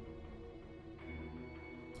Genji.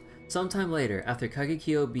 Sometime later, after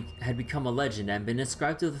Kagekyo had become a legend and been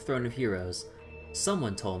inscribed to the Throne of Heroes,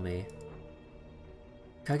 someone told me,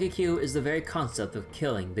 Kagekyo is the very concept of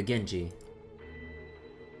killing the Genji.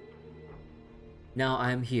 Now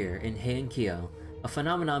I am here in Heian-kyo, a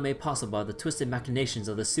phenomenon made possible by the twisted machinations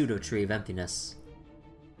of the pseudo-tree of emptiness.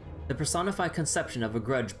 The personified conception of a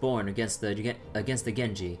grudge born against the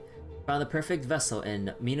Genji found the perfect vessel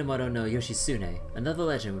in Minamoto no Yoshitsune, another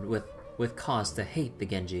legend with cause to hate the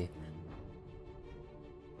Genji.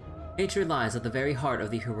 Hatred lies at the very heart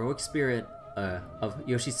of the heroic spirit of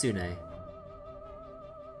Yoshitsune.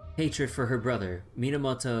 Hatred for her brother,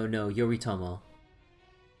 Minamoto no Yoritomo.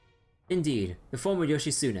 Indeed, the former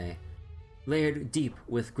Yoshitsune, layered deep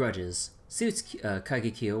with grudges, suits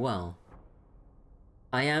Kagekyo well.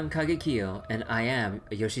 I am Kagekyo, and I am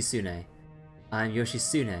Yoshitsune. I am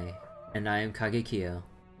Yoshitsune, and I am Kagekyo.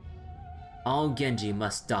 All Genji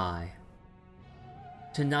must die.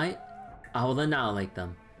 Tonight, I will annihilate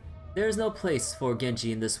them. There is no place for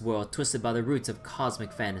Genji in this world twisted by the roots of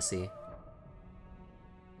cosmic fantasy.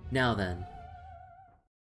 Now then.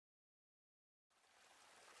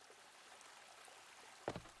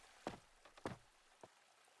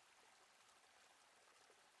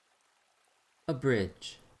 A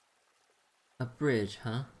bridge. A bridge,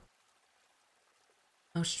 huh?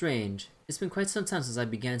 How strange. It's been quite some time since I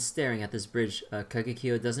began staring at this bridge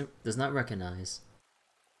Kagekyo does not recognize.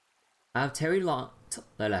 I have tarried long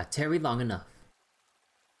enough.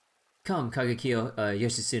 Come, Kagekyo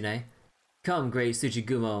Yoshitsune. Come, great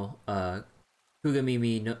Tsuchigumo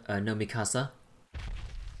Kugamimi no Mikasa.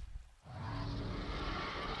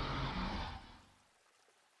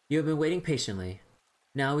 You have been waiting patiently.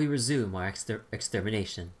 Now we resume our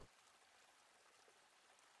extermination.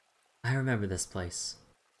 I remember this place.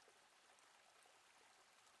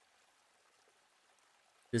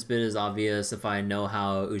 This bit is obvious if I know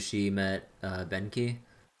how Ushi met Benki.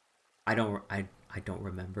 I don't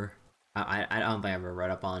remember. I don't think I ever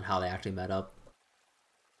read up on how they actually met up.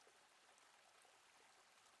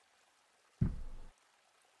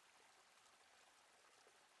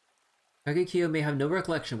 Kagekyo may have no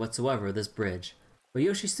recollection whatsoever of this bridge, but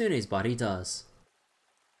Yoshitsune's body does.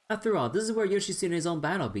 After all, this is where Yoshitsune's own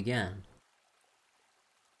battle began.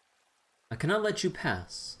 I cannot let you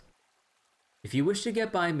pass. If you wish to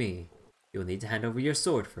get by me, you will need to hand over your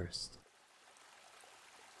sword first.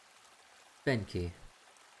 Benki.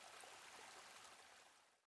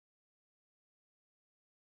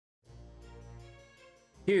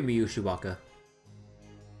 Hear me, Ushiwaka.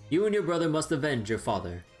 You and your brother must avenge your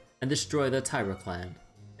father and destroy the Taira clan.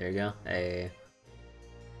 There you go. Hey.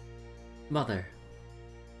 Mother.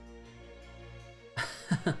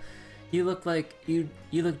 You look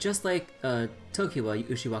just like Tokiwa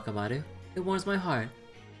Ushiwakamaru. It warms my heart.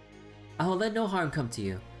 I will let no harm come to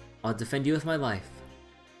you. I'll defend you with my life.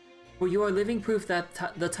 For you are living proof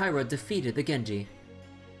that the Taira defeated the Genji.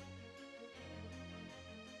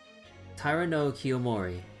 Taira no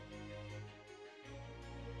Kiyomori.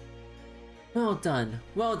 Well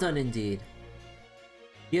done indeed.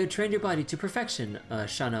 You have trained your body to perfection,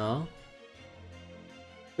 Shanao.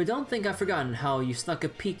 But don't think I've forgotten how you snuck a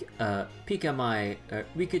peek at my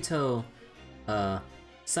Rikuto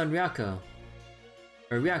Sanryaku,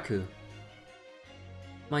 or Ryaku,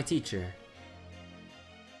 my teacher.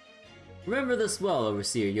 Remember this well,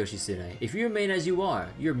 Overseer Yoshitsune. If you remain as you are,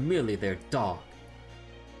 you're merely their dog.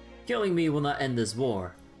 Killing me will not end this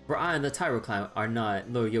war, for I and the Tyro clan are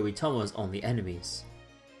not Lord Yoritomo's only enemies.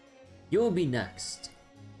 You will be next.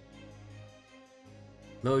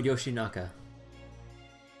 Lord Yoshinaka.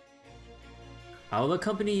 I will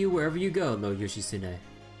accompany you wherever you go, Lord Yoshitsune.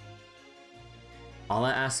 All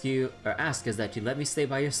I ask is that you let me stay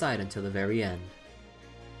by your side until the very end.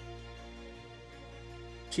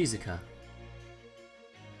 Shizuka.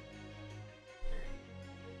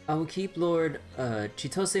 I will keep Lord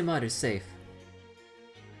Chitose Maru safe.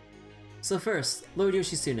 So first, Lord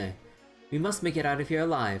Yoshitsune, we must make it out of here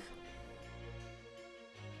alive.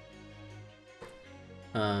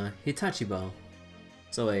 Hitachibo.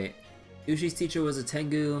 So wait, Ushi's teacher was a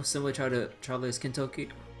Tengu, similar to Charlie's Kintoki?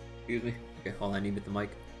 Excuse me. Okay, hold on, I need to get the mic.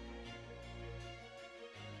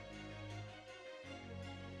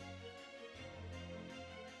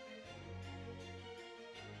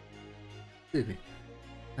 Excuse me.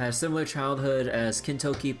 I had a similar childhood as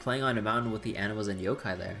Kintoki, playing on a mountain with the animals and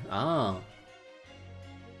yokai there. Oh.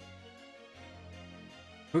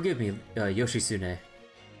 Forgive me, Yoshitsune.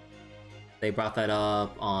 They brought that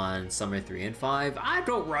up on Summer 3 and 5. I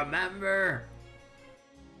don't remember!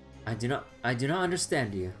 I do not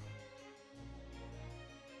understand you.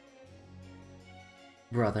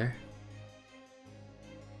 Brother.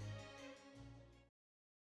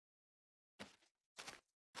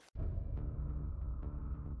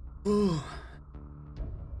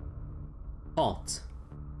 Halt.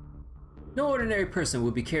 No ordinary person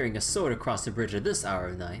would be carrying a sword across the bridge at this hour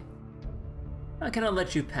of night. I cannot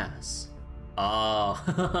let you pass.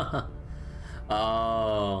 Oh.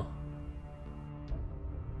 Oh.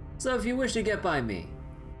 So if you wish to get by me,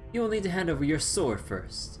 you will need to hand over your sword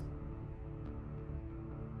first.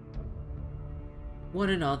 What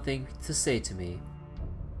an odd thing to say to me.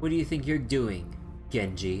 What do you think you're doing,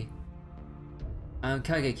 Genji? I'm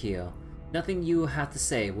Kagekyo. Nothing you have to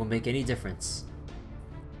say will make any difference.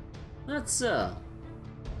 That's so.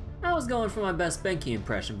 I was going for my best Benki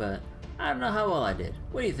impression, but I don't know how well I did.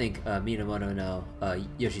 What do you think, Minamoto no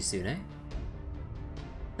Yoshitsune?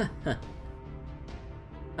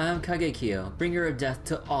 I'm Kagekyo, bringer of death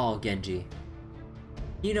to all Genji.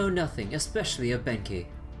 You know nothing, especially of Benki.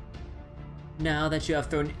 Now that you have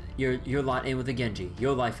thrown your lot in with the Genji,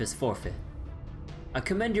 your life is forfeit. I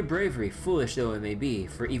commend your bravery, foolish though it may be,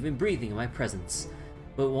 for even breathing in my presence,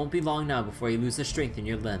 but it won't be long now before you lose the strength in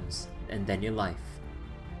your limbs, and then your life.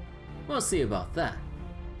 We'll see about that.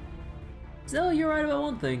 Still, you're right about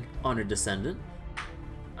one thing, honored descendant.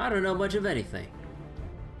 I don't know much of anything.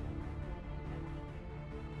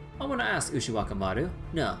 I want to ask Ushiwaka Maru,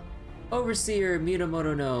 no, Overseer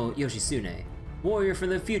Minamoto no Yoshitsune, warrior from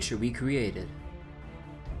the future we created.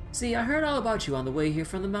 See, I heard all about you on the way here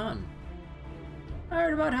from the mountain. I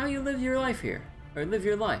heard about how you live your life here, and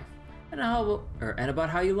about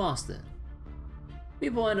how you lost it.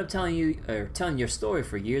 People end up telling your story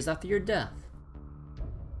for years after your death.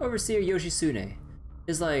 Overseer Yoshitsune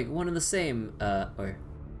is like one of the same,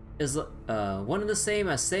 as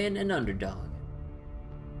saying an underdog.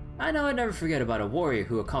 I know I'd never forget about a warrior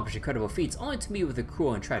who accomplished incredible feats only to meet with a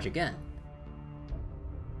cruel and tragic end.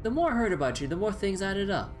 The more I heard about you, the more things added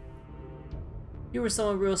up. You were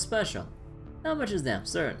someone real special. Not much is damn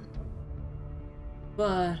certain.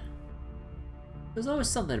 But there's always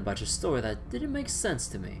something about your story that didn't make sense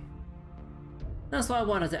to me. That's why I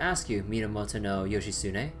wanted to ask you, Minamoto no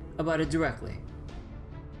Yoshitsune, about it directly.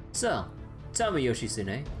 So, tell me,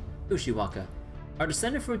 Yoshitsune, Ushiwaka, our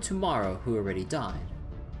descendant from tomorrow who already died.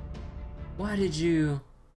 Why did you...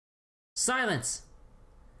 Silence!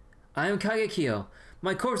 I am Kagekyo.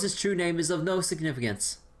 My corpse's true name is of no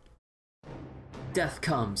significance. Death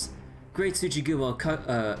comes. Great Tsuchigumo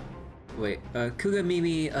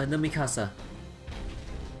Kugamimi no Mikasa.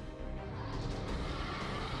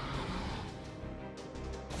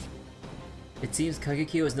 It seems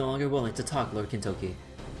Kagekyo is no longer willing to talk, Lord Kintoki.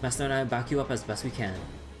 Master and I back you up as best we can.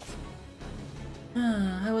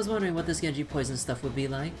 I was wondering what this Genji poison stuff would be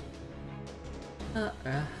like.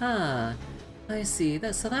 I see.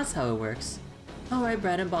 So that's how it works. Alright,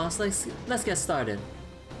 Brad and Boss, let's get started.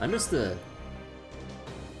 Understood.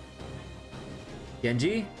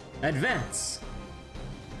 Genji, advance!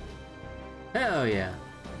 Hell yeah!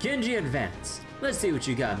 Genji, advance! Let's see what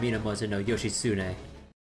you got, Minamoto no Yoshitsune.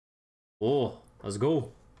 Oh, let's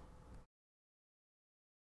go!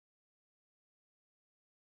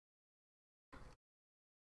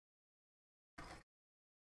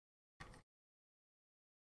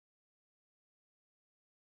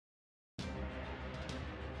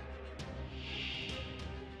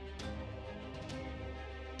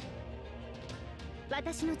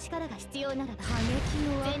 私の力が必要ならば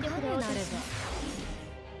全力で応戦します。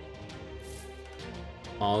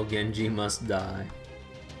 All Genji must die.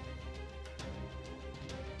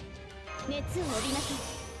 熱を帯びなさい。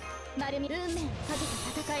丸み運命をかけ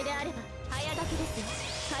た戦いであれば早書きです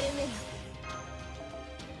よ、カルウェイよ。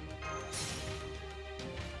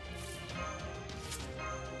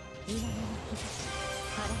今の日差し、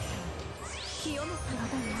腹さん、清めたのだよ。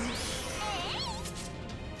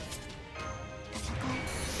戦い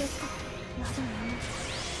ですか。やだな。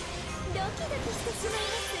ドキドキしてしまいま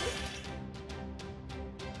す。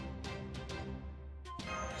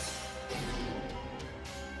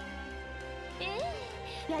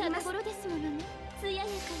やりま頃ですものね。艶やか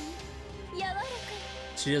に、柔らかに。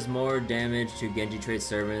She does more damage to Genji trade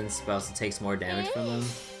servants, but also takes more damage from them.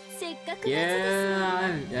 せっかく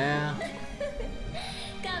Yeah.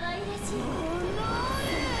 可愛らしい。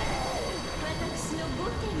私の御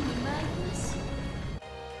殿に参りまし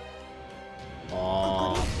ょう。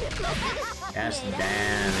 Oh, that's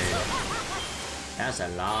damage. That's a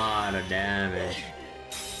lot of damage.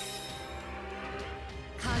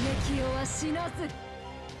 過激をは死なず。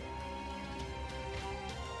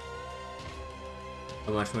 A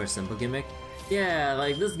much more simple gimmick? Yeah,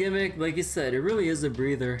 like this gimmick, like you said, it really is a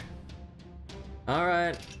breather.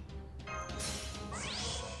 Alright.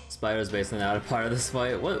 Spider's basically not a part of this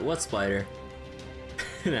fight. What spider?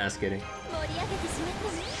 Nah, just kidding.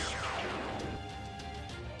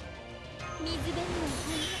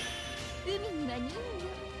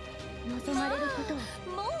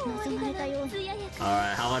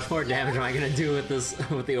 Alright, how much more damage am I gonna do with this,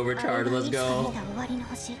 with the overcharge? Let's go.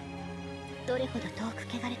 どれほど遠く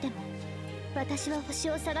汚れても私は星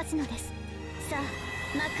を探すのです。さあ、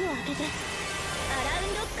幕を開けてアラウ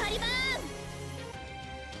ンドカリバー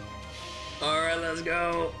ン。 Alright, let's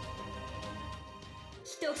go.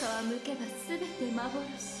 一皮むけばすべて幻。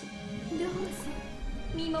どうぞ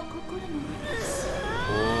身も心も私。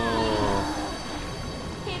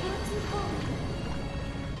ヘブンズホーム。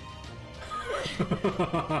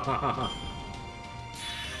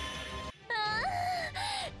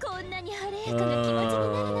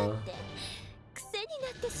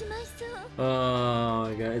Oh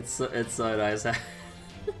my god, it's so nice.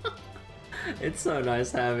 It's so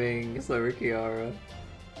nice having Silver Kiara.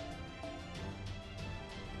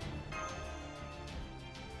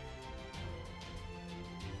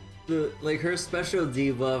 Like her special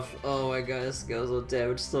debuff, oh my god, this goes with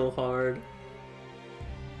damage so hard.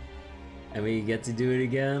 And we get to do it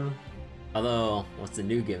again. Although, what's the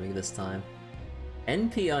new gimmick this time?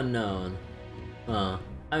 NP unknown. I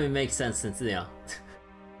mean, it makes sense since, you know,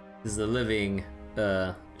 this is a living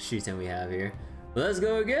shooting we have here. But let's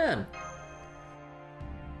go again!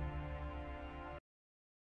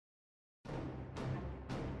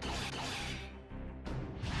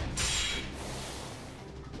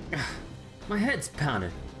 My head's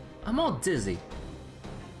pounded. I'm all dizzy.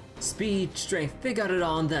 Speed, strength, they got it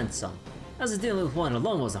all and then some. As dealing with one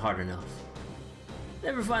alone wasn't hard enough.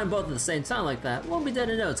 Never find both at the same time like that. Won't be dead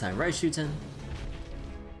in no time, right, Shuten?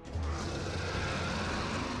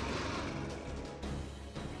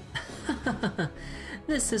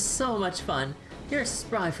 This is so much fun. You're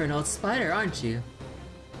spry for an old spider, aren't you?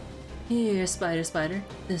 Here, spider, spider.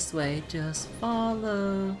 This way, just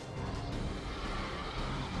follow.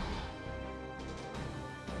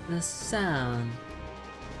 The sound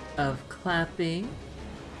of clapping.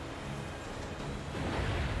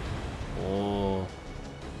 Oh.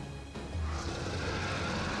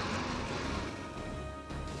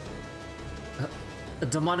 A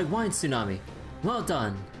demonic wine tsunami. Well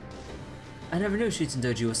done. I never knew Shuten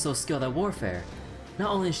Doji was so skilled at warfare.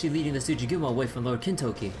 Not only is she leading the Tsujigumo away from Lord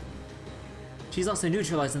Kintoki, she's also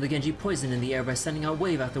neutralizing the Genji poison in the air by sending out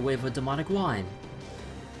wave after wave of demonic wine.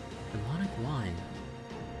 Demonic wine?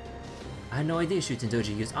 I had no idea Shuten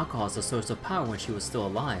Doji used alcohol as a source of power when she was still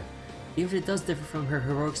alive, even if it does differ from her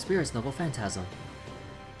heroic spirit's noble phantasm.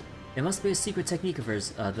 It must be a secret technique of hers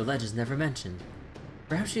the legends never mentioned.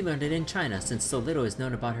 Perhaps she learned it in China, since so little is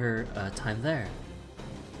known about her time there.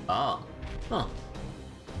 Oh. Huh.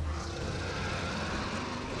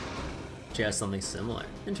 She has something similar.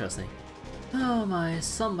 Interesting. Oh my,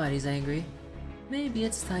 somebody's angry. Maybe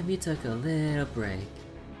it's time you took a little break.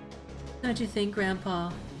 Don't you think,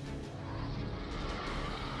 Grandpa?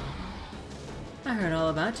 I heard all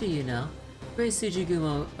about you, you know. Great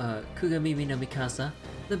Tsujigumo, Kugamimi no Mikasa,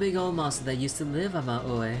 the big old monster that used to live on Mount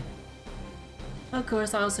Oe. Of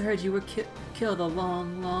course, I also heard you were killed a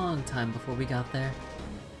long time before we got there.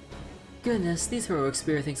 Goodness, these heroic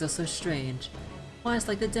spirit things are so strange. Why, it's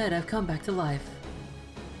like the dead have come back to life.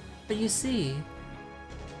 But you see,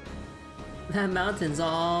 That mountain's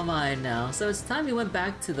all mine now, so it's time you went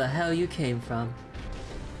back to the hell you came from.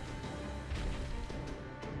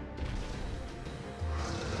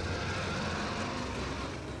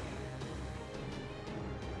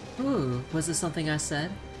 Ooh, was it something I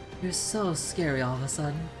said? You're so scary all of a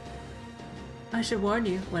sudden. I should warn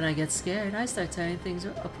you, when I get scared, I start tearing things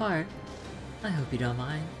apart. I hope you don't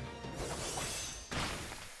mind.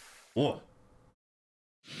 Oh.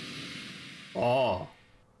 Oh.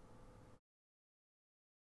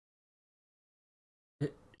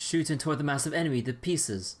 Shooting toward the massive enemy to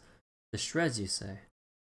pieces. The shreds, you say?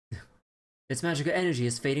 Its magical energy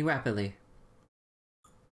is fading rapidly.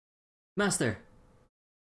 Master!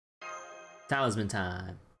 Talisman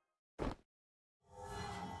time.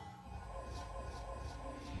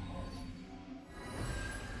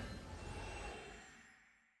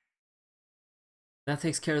 That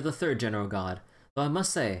takes care of the third general god, though I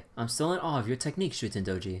must say, I'm still in awe of your technique, Shuten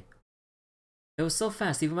Doji. It was so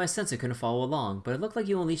fast even my sensor couldn't follow along, but it looked like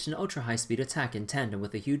you unleashed an ultra-high-speed attack in tandem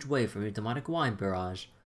with a huge wave from your demonic wine barrage.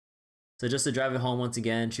 So just to drive it home once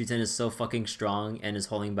again, Shuten is so fucking strong and is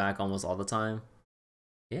holding back almost all the time.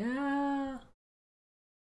 Yeah...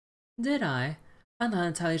 Did I? I'm not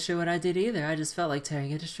entirely sure what I did either, I just felt like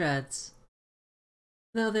tearing it to shreds.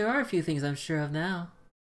 Though there are a few things I'm sure of now.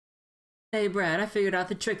 Hey Brad, I figured out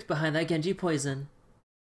the trick behind that Genji poison.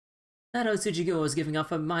 That Otsujiguro was giving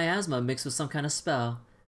off a miasma mixed with some kind of spell.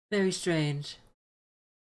 Very strange.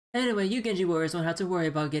 Anyway, you Genji warriors won't have to worry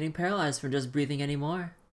about getting paralyzed from just breathing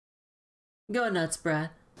anymore. Go nuts, Brad.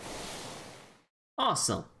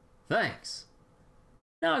 Awesome. Thanks.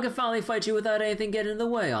 Now I can finally fight you without anything getting in the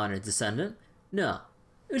way, honored descendant. No.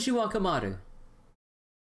 Ushiwaka Maru.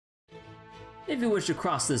 If you wish to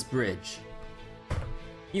cross this bridge,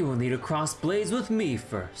 you will need to cross blades with me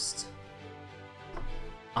first.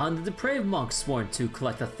 I'm the depraved monk sworn to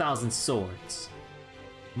collect 1,000 swords.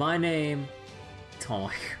 My name... Oh,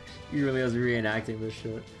 he really was reenacting this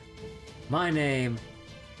shit. My name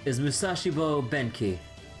is Musashibo Benki.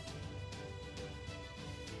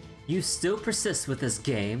 You still persist with this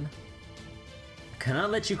game? I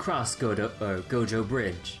cannot let you cross Gojo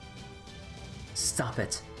Bridge. Stop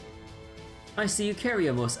it. I see you carry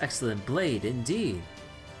a most excellent blade indeed.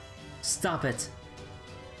 Stop it.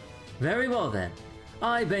 Very well then.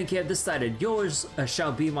 I, Benki, have decided yours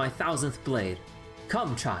shall be my 1,000th blade.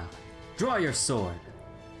 Come, child. Draw your sword.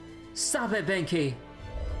 Stop it, Benki.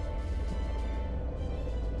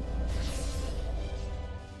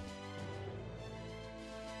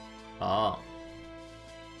 Oh.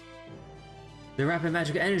 The rapid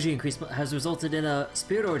magical energy increase has resulted in a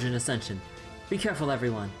spirit origin ascension. Be careful,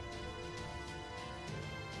 everyone.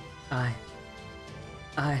 I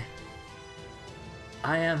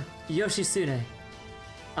am Yoshisune.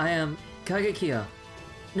 I am Kagekyo.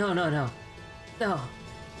 No. No.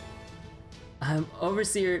 I am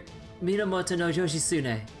Overseer Minamoto no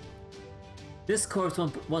Yoshisune. This corpse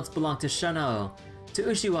once belonged to Shanao, to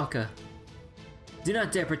Ushiwaka. Do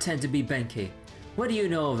not dare pretend to be Benki. What do you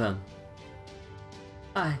know of him?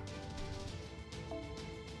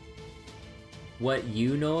 What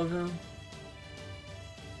you know of him?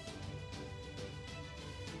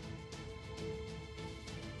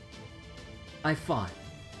 I fought,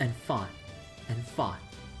 and fought, and fought,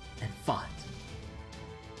 and fought.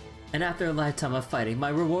 And after a lifetime of fighting, my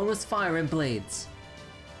reward was fire and blades.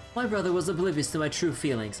 My brother was oblivious to my true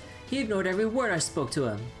feelings. He ignored every word I spoke to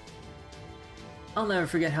him. I'll never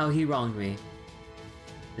forget how he wronged me.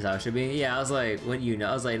 Is that how it should be? Yeah, I was like, what you know?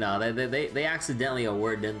 I was like, nah, they accidentally a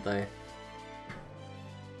word, didn't they?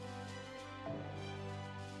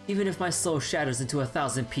 Even if my soul shatters into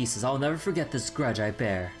 1,000 pieces, I'll never forget this grudge I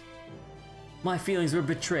bear. My feelings were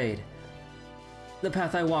betrayed. The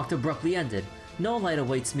path I walked abruptly ended. No light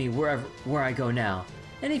awaits me where I go now.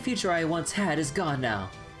 Any future I once had is gone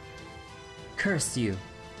now. Curse you.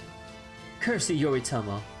 Curse you,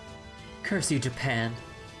 Yoritomo. Curse you, Japan.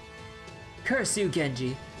 Curse you,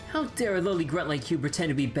 Genji. How dare a lowly grunt like you pretend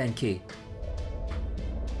to be Benki?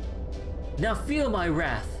 Now feel my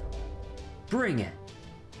wrath. Bring it.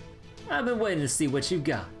 I've been waiting to see what you've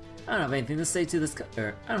got. I don't have anything to say to this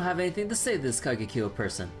Kagekyo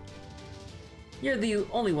person. You're the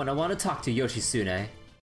only one I want to talk to, Yoshitsune.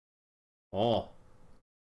 Oh.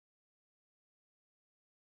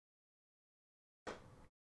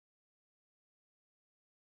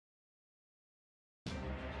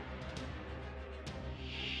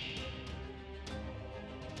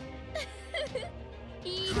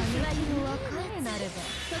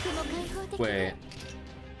 Wait.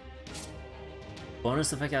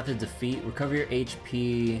 Bonus effect after defeat. Recover your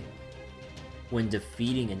HP when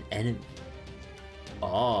defeating an enemy.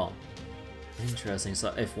 Oh. Interesting.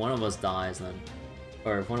 So if one of us dies, then,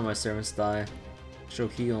 or if one of my servants die, she'll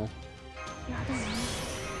heal.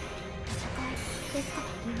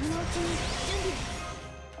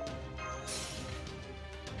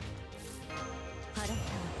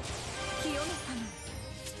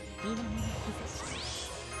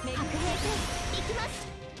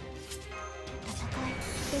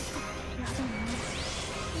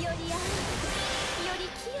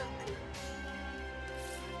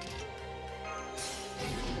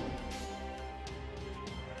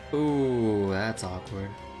 Ooh, that's awkward.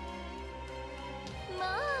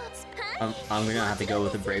 I'm gonna have to go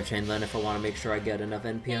with the Brave Chain then if I want to make sure I get enough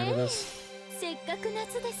NP out of this.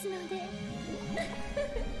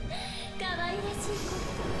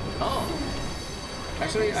 Oh,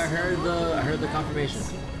 actually, I heard the confirmation.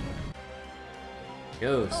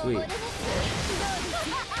 Yo, sweet.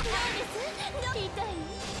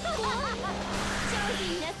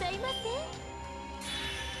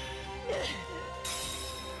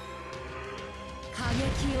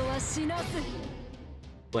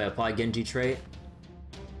 Wait, apply Genji trait?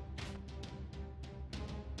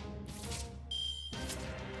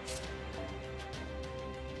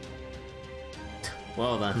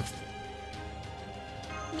 Well then.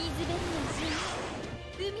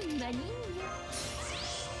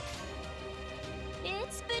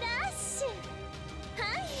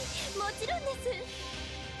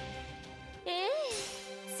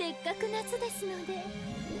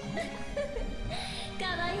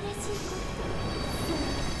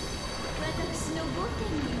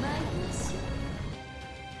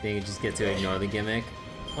 Think you just get to ignore the gimmick?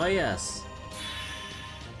 Oh yes.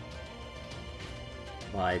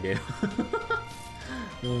 Well, I do.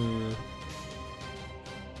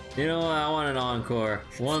 You know what? I want an encore.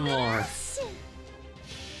 One more.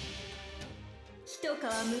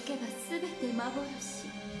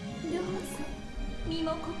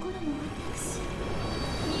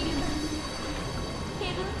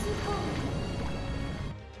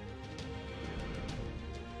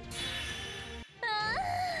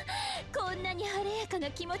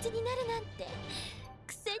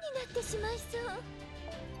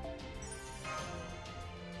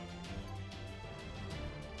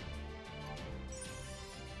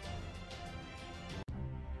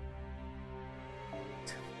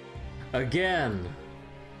 Again.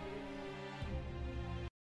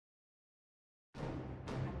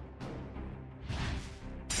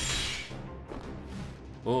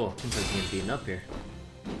 Oh, seems like he's getting beaten up here.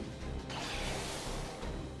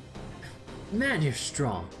 Man, you're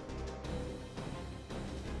strong.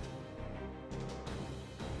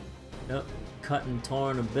 Yep, cut and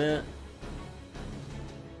torn a bit.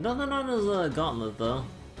 Nothing on his gauntlet though.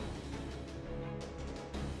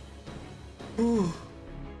 Ooh.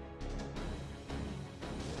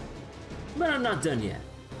 But I'm not done yet.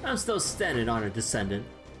 I'm still standing on a descendant.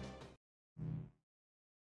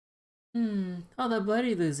 All that blood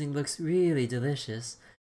you're losing looks really delicious.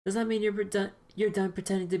 Does that mean you're done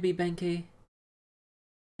pretending to be Benkei?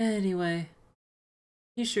 Anyway,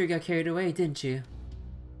 you sure got carried away, didn't you?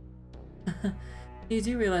 You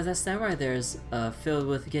do realize that samurai there is filled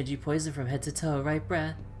with Genji poison from head to toe, right,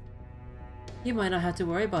 Brad? You might not have to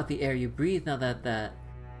worry about the air you breathe now that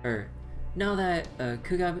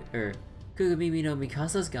Kugamimi no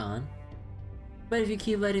Mikasa's gone. But if you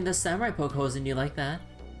keep letting the samurai poke holes in you like that,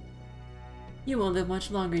 you won't live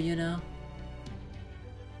much longer, you know.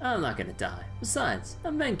 I'm not gonna die. Besides,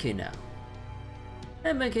 I'm Benkei now.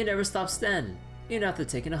 And Benkei never stops standing, even after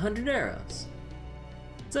taking 100 arrows.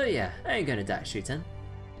 So yeah, I ain't gonna die, Shuten.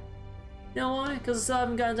 You know why? Cause I still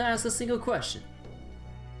haven't gotten to ask a single question.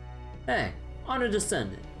 Hey, Honor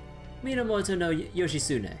Descendant, Minamoto no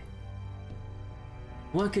Yoshitsune.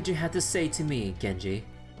 What could you have to say to me, Genji?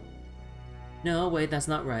 No, wait, that's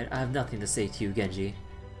not right. I have nothing to say to you, Genji.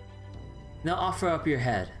 Now offer up your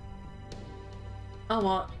head. I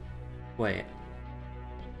want... Wait.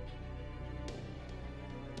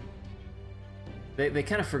 They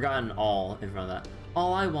kind of forgotten all in front of that.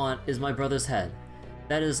 All I want is my brother's head.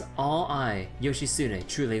 That is all I, Yoshitsune,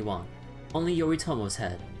 truly want. Only Yoritomo's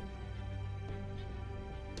head.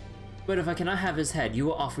 But if I cannot have his head, you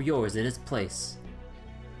will offer yours in its place.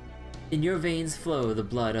 In your veins flow the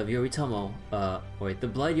blood of Yoritomo. The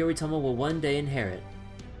blood Yoritomo will one day inherit.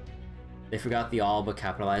 They forgot the all but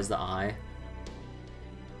capitalized the I.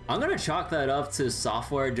 I'm gonna chalk that up to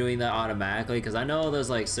software doing that automatically, because I know there's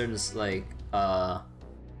like certain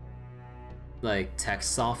like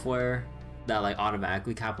text software that like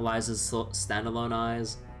automatically capitalizes standalone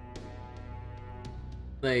I's.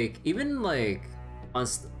 Like even like on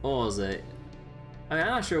what was it? I mean, I'm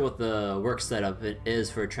not sure what the work setup it is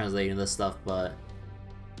for translating this stuff, but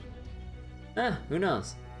who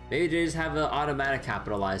knows? Maybe they just have an automatic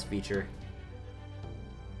capitalized feature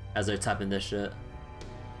as they're typing this shit.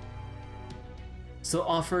 So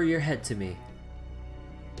offer your head to me.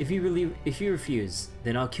 If you refuse,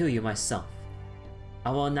 then I'll kill you myself.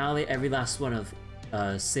 I will annihilate every last one of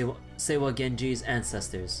Seiwa Genji's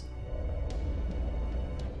ancestors.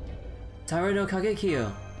 Taira no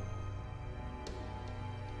Kagekyo.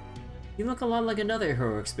 You look a lot like another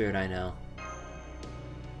heroic spirit I know.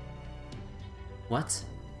 What?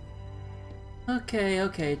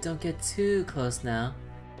 Okay, don't get too close now.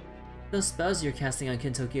 Those spells you're casting on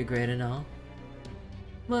Kintoki are great and all.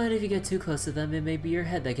 But if you get too close to them, it may be your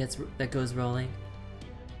head that goes rolling.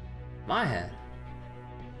 My head?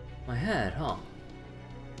 My head, huh?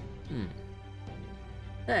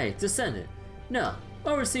 Hey, Descendant. No,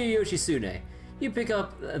 Overseer Yoshisune. You pick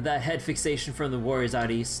up that head fixation from the warriors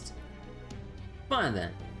out east. Fine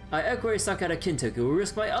then. I, Equerry Sakata Kintoku, will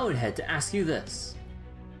risk my own head to ask you this.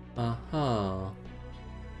 Aha,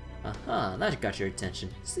 that got your attention.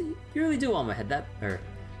 See, you really do want my head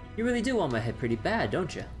you really do want my head pretty bad,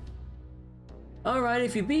 don't you? Alright,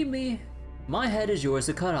 if you beat me, my head is yours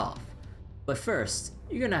to cut off. But first,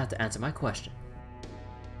 you're gonna have to answer my question.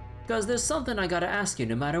 Cause there's something I gotta ask you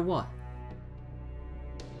no matter what.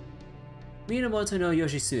 Minamoto no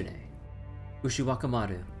Yoshisune,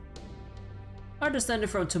 Ushiwakamaru. Our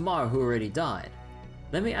descendant from tomorrow who already died.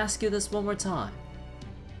 Let me ask you this one more time.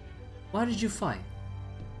 Why did you fight?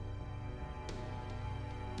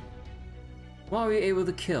 Why were you able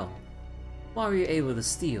to kill? Why were you able to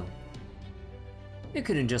steal? It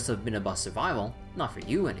couldn't just have been about survival, not for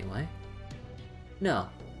you anyway. No,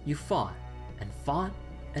 you fought, and fought,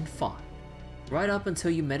 and fought, right up until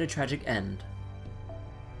you met a tragic end.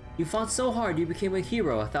 You fought so hard you became a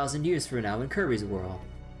hero 1,000 years from now in Kirby's world.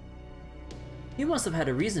 You must have had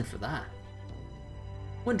a reason for that.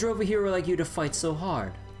 What drove a hero like you to fight so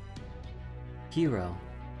hard? Hero.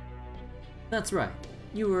 That's right,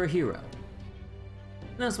 you were a hero.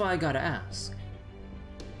 That's why I gotta ask.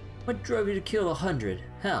 What drove you to kill 100,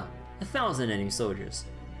 hell, 1,000 enemy soldiers?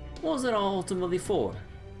 What was it all ultimately for?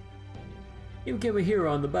 You became a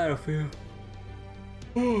hero on the battlefield.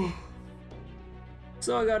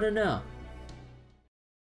 So I gotta know.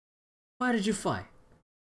 Why did you fight?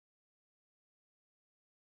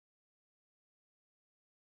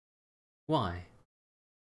 Why?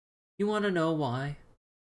 You wanna know why?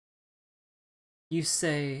 You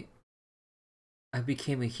say I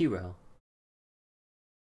became a hero.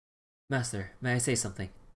 Master, may I say something?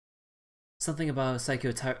 Something about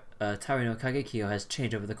Saikyo Taira no Kagekyo has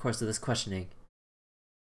changed over the course of this questioning.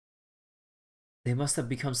 They must have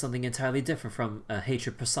become something entirely different from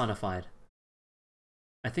hatred personified.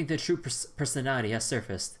 I think their true personality has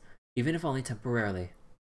surfaced, even if only temporarily.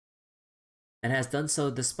 And has done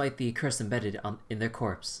so despite the curse embedded in their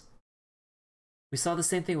corpse. We saw the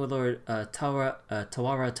same thing with Lord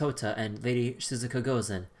Tawara Tota and Lady Shizuka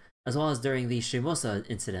Gozen, as well as during the Shimosa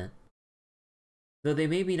incident. Though they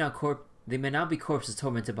may not be corpses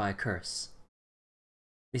tormented by a curse.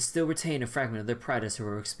 They still retain a fragment of their pride as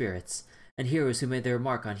heroic spirits, and heroes who made their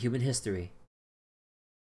mark on human history.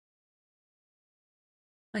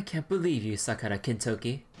 I can't believe you, Sakata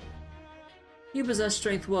Kintoki. You possess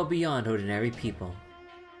strength well beyond ordinary people.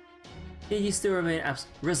 Yet you still remain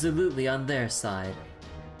resolutely on their side.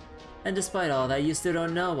 And despite all that, you still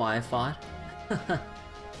don't know why I fought.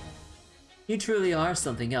 You truly are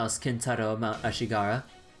something else, Kintaro Mount Ashigara.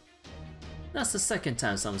 That's the second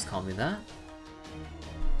time someone's called me that.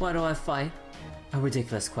 Why do I fight? A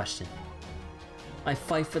ridiculous question. I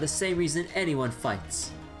fight for the same reason anyone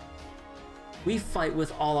fights. We fight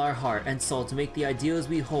with all our heart and soul to make the ideals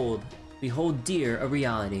we hold dear a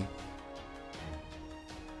reality.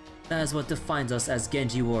 That is what defines us as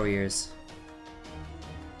Genji warriors.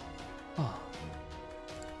 Oh.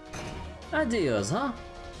 Ideals, huh?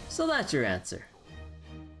 So that's your answer.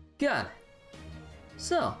 Got it.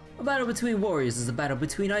 So, a battle between warriors is a battle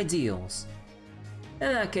between ideals.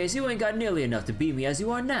 In that case, you ain't got nearly enough to beat me as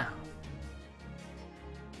you are now.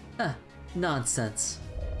 Nonsense.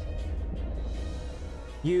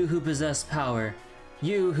 You who possess power,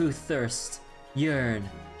 you who thirst, yearn,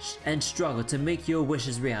 and struggle to make your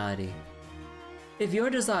wishes reality. If your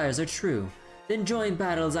desires are true, then join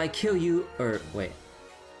battles I kill you,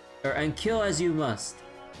 and kill as you must.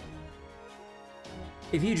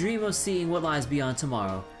 If you dream of seeing what lies beyond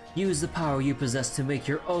tomorrow, use the power you possess to make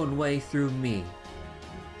your own way through me.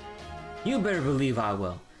 You better believe I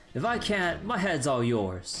will. If I can't, my head's all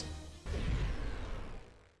yours.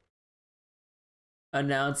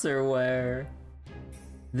 Announcer wear.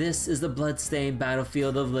 This is the blood-stained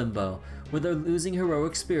battlefield of Limbo, where the losing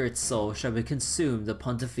heroic spirit's soul shall be consumed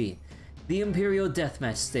upon defeat. The Imperial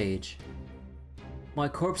Deathmatch stage. My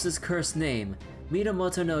corpse's cursed name,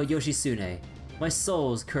 Minamoto no Yoshisune. My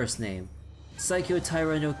soul's cursed name, Saikyo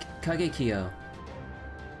Taira no Kagekyo.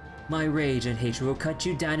 My rage and hatred will cut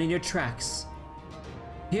you down in your tracks.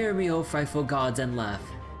 Hear me, O frightful gods, and laugh.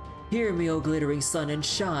 Hear me, O glittering sun, and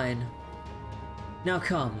shine. Now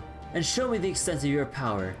come, and show me the extent of your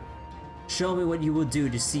power. Show me what you will do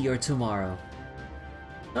to see your tomorrow.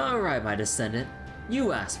 Alright, my descendant.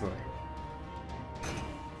 You asked for it.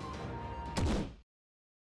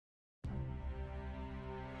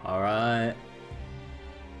 Alright.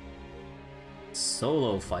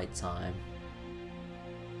 Solo fight time.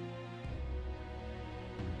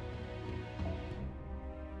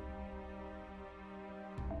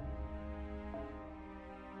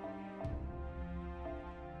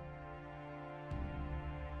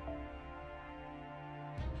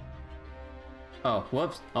 Oh,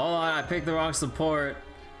 whoops. Hold on, I picked the wrong support.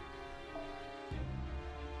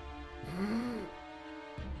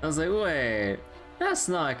 I was like, wait, that's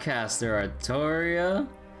not Caster Artoria.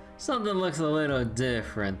 Something looks a little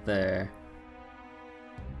different there.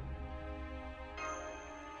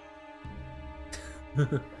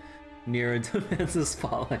 Nero demands a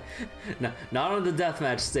spotlight. No, not on the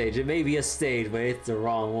deathmatch stage. It may be a stage, but it's the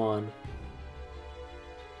wrong one.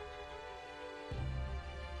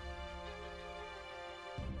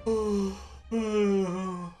 Oh,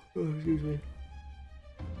 excuse me.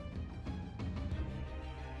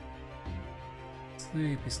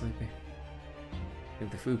 Sleepy, sleepy. I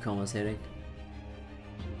think the food coma's hitting.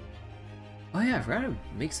 Oh yeah, I forgot to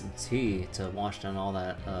make some tea to wash down all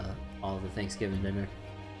that, all the Thanksgiving dinner.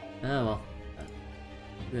 Oh well.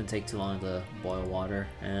 It didn't take too long to boil water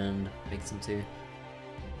and make some tea.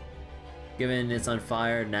 Given it's on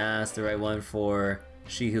fire, nah, it's the right one for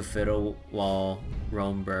She Who Fiddle While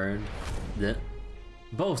Rome Burned.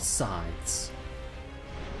 Both sides.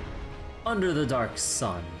 Under the dark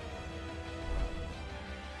sun.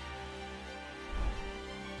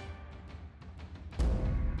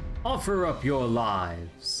 Offer up your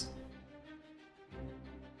lives.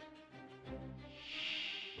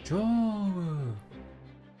 Joe.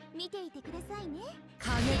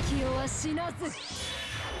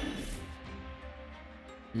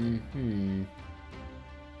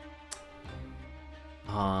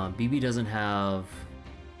 BB doesn't have...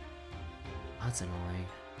 That's annoying.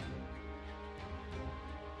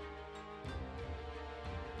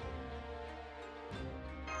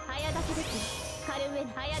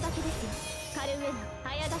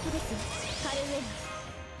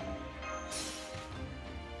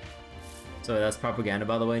 So that's propaganda,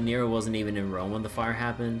 by the way. Nero wasn't even in Rome when the fire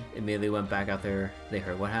happened. Immediately went back out there. They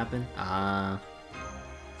heard what happened. Ah.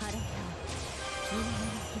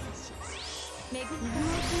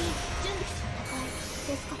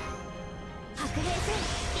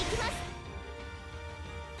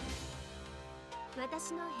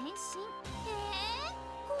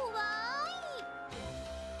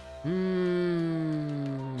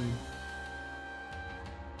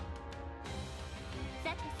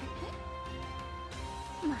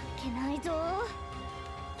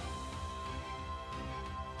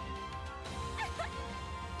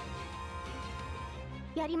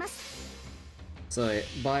 So,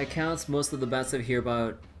 by accounts, most of the bats that hear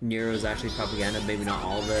about Nero is actually propaganda. Maybe not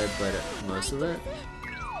all of it, but most of it.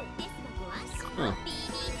 Huh.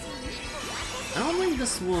 I don't think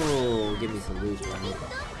this will get me to loot, right?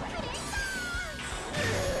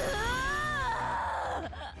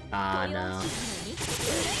 Ah, no.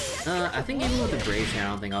 I think even with the Brave Chain, I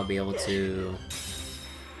don't think I'll be able to...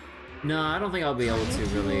 No, I don't think I'll be able to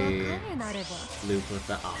really loop with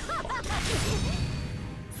the...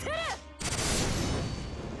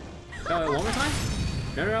 Oh, one more time?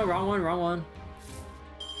 No, wrong one.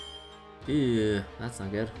 Ew, that's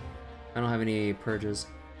not good. I don't have any purges.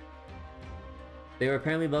 They were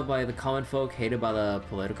apparently loved by the common folk, hated by the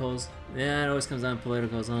politicals. Yeah, it always comes down to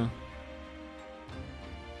politicals, huh?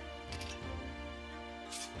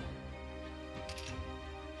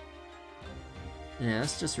 Yeah,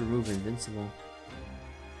 let's just remove invincible.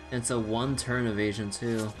 And it's a one-turn evasion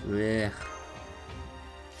too. Blech.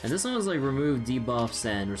 And this one was like remove debuffs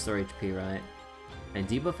and restore HP, right? And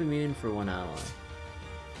debuff immune for one ally.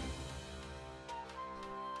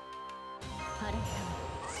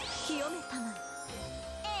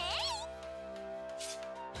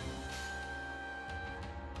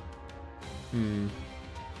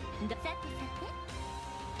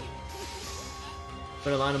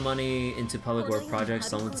 Put a lot of money into public work projects,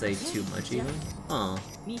 some would say too much even. Huh.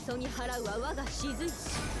 味噌に払うは我が雫。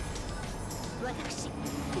私、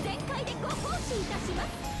全開でご奉仕いたします。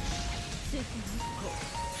ついての一個、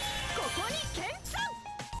ここに見参。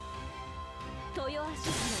豊足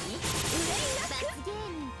原に憂いなく。罰ゲー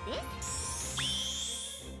ムです。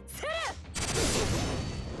セル。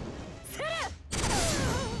セル。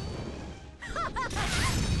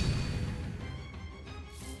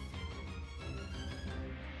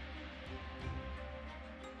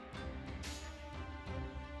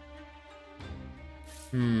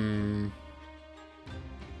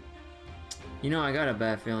You know, I got a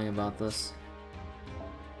bad feeling about this.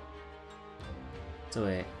 So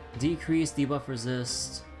wait, decrease, debuff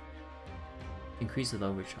resist, increase with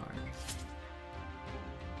overcharge.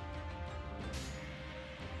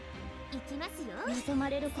 行きますよ。望ま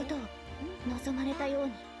れることを望まれたよう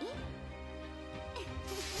に。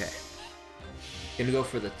Okay. Gonna go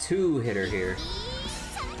for the 2-hitter here.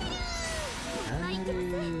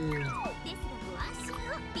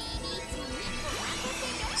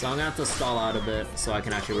 So I'm gonna have to stall out a bit so I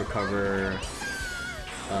can actually recover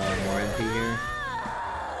more MP here.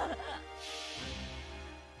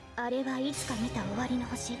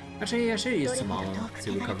 Actually, I should use Tamala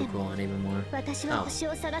to recover Coolant even more. Oh.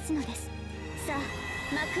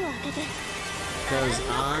 Because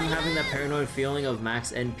I'm having that paranoid feeling of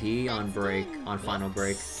max NP on final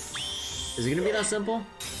break. Is it gonna be that simple?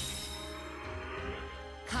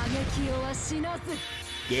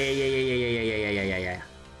 Yeah.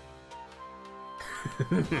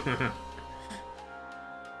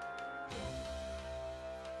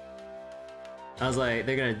 I was like,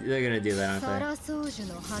 they're gonna do that, aren't they?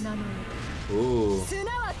 Ooh.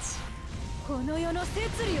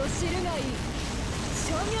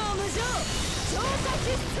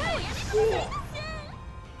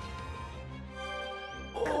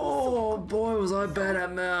 Oh boy, was I bad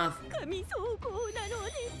at math.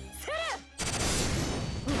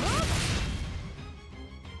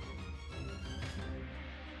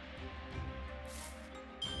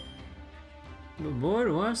 But boy,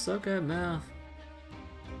 do I suck at math.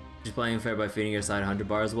 Just playing fair by feeding your side 100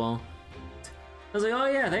 bar as well. I was like, oh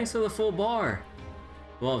yeah, thanks for the full bar.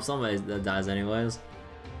 Well, if somebody dies anyways.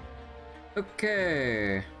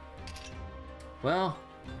 Okay. Well,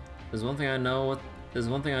 there's one thing I know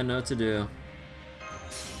to do.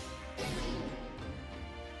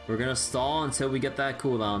 We're gonna stall until we get that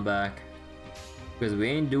cooldown back. Because we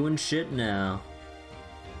ain't doing shit now.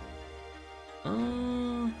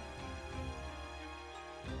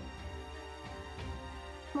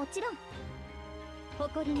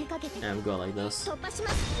 Yeah, we go like this. We'll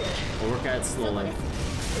work at it slowly.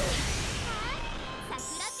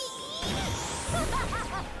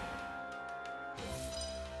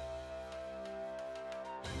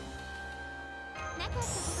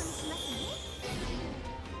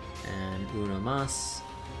 And uno más.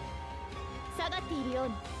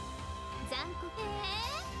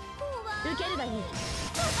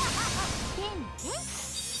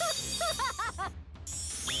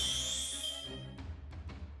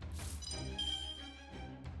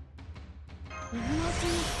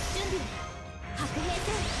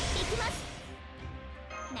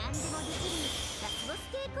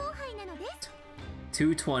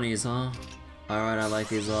 Two 20s, huh? Alright, I like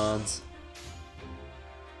these odds.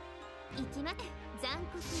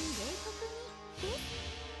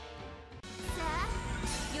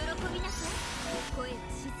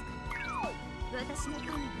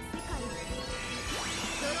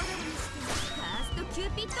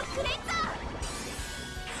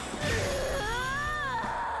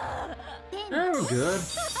 We're good.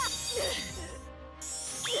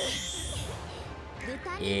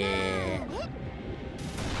 Yeah.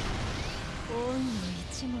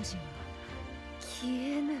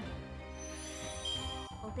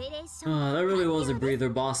 Oh, that really was a breather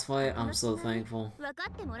boss fight. I'm so thankful.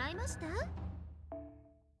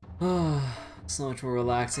 Oh, so much more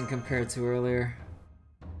relaxing compared to earlier.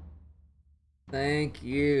 Thank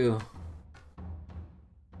you.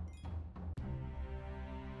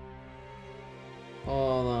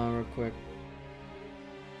 Hold on real quick.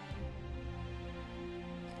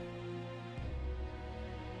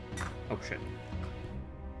 Oh shit.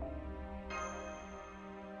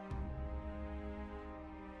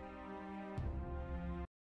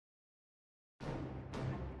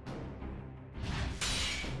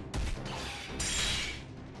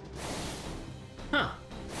 Huh.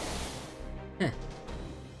 Heh.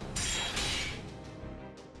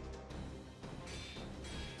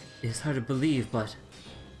 It's hard to believe, but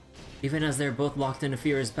even as they're both locked in a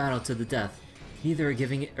furious battle to the death, neither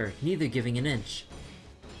giving an inch.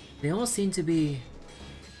 They almost seem to be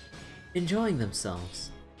enjoying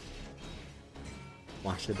themselves.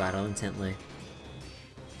 Watch the battle intently.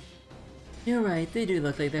 You're right, they do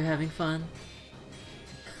look like they're having fun.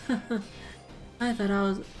 I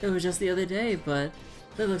thought it was just the other day, but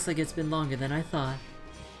it looks like it's been longer than I thought.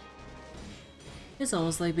 It's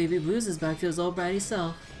almost like Baby Blues is back to his old bratty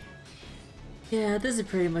self. Yeah, this is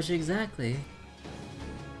pretty much exactly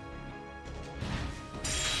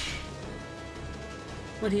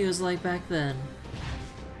what he was like back then.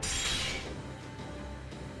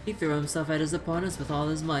 He threw himself at his opponents with all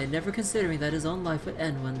his might, never considering that his own life would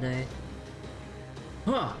end one day.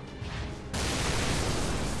 Huh!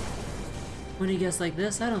 When he gets like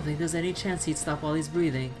this, I don't think there's any chance he'd stop while he's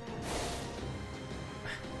breathing.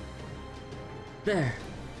 There.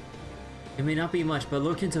 It may not be much, but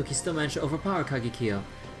Lord Kintoki still managed to overpower Kagekyo.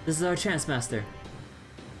 This is our chance, Master.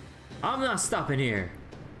 I'm not stopping here!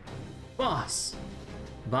 Boss!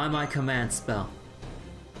 By my command spell,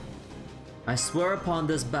 I swear upon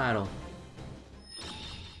this battle,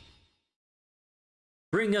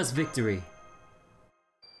 bring us victory!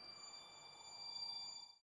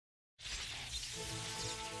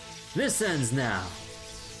 This ends now!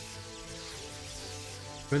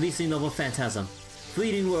 Releasing Noble Phantasm.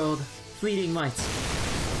 Fleeting world, fleeting might.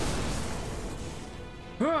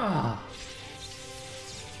 Hurrah!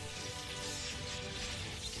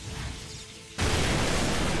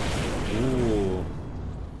 Ooh.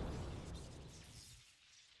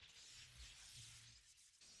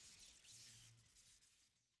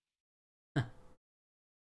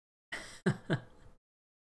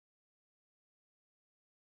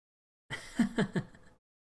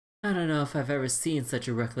 I don't know if I've ever seen such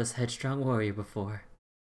a reckless, headstrong warrior before.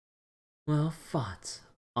 Well fought,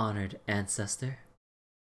 honored ancestor.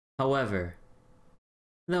 However,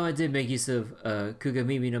 though I did make use of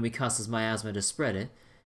Kugamimi no Mikasa's miasma to spread it,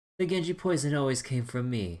 the Genji poison always came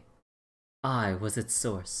from me. I was its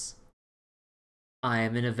source. I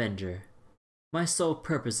am an avenger. My sole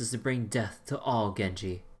purpose is to bring death to all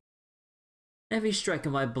Genji. Every strike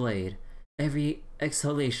of my blade, every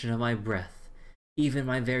exhalation of my breath, even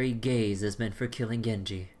my very gaze is meant for killing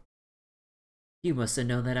Genji. You must have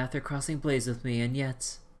known that after crossing blades with me, and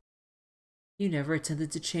yet you never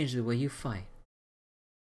attempted to change the way you fight.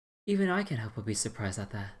 Even I can't help but be surprised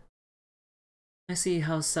at that. I see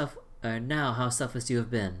now how selfless you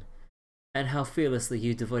have been, and how fearlessly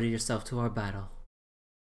you devoted yourself to our battle.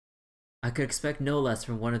 I could expect no less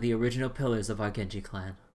from one of the original pillars of our Genji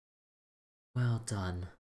clan. Well done.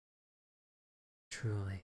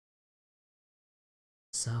 Truly.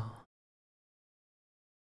 So,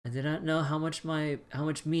 I did not know how much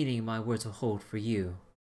meaning my words will hold for you,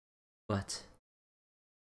 but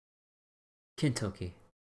Kintoki,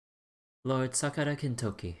 Lord Sakura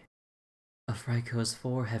Kintoki, of Raiko's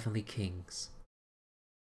 4 heavenly kings.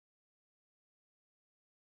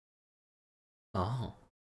 Oh.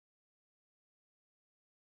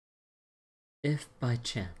 If by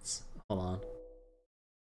chance, hold on.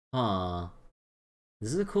 Huh.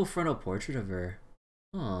 This is a cool frontal portrait of her.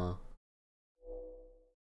 Huh.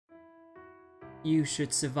 You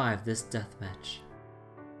should survive this deathmatch.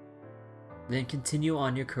 Then continue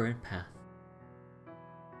on your current path.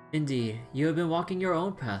 Indeed, you have been walking your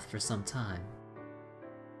own path for some time.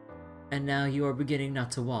 And now you are beginning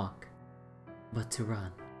not to walk, but to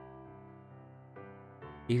run.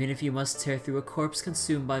 Even if you must tear through a corpse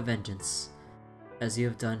consumed by vengeance, as you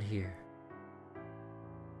have done here.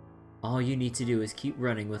 All you need to do is keep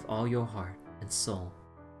running with all your heart and soul,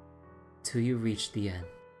 till you reach the end.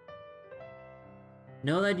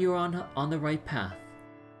 Know that you are on the right path,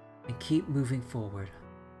 and keep moving forward.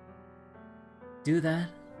 Do that,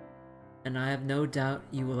 and I have no doubt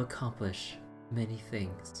you will accomplish many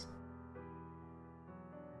things.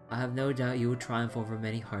 I have no doubt you will triumph over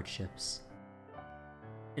many hardships.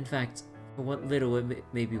 In fact, for what little it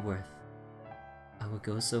may be worth, I would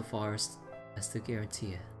go so far as to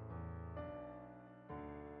guarantee it.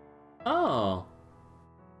 Oh!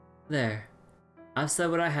 There. I've said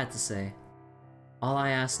what I had to say. All I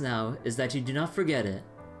ask now is that you do not forget it.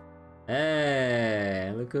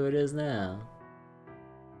 Hey, look who it is now.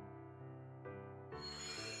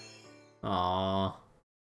 Aww.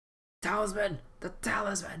 Talisman! The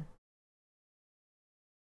talisman!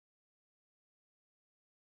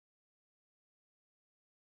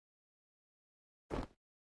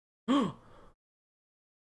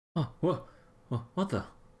 Oh, what the?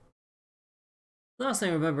 Last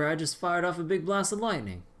thing I remember, I just fired off a big blast of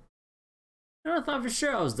lightning. And I thought for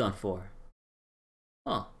sure I was done for.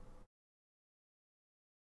 Huh.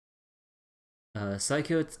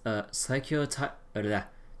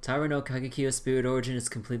 Taira no Kagekyo's spirit origin is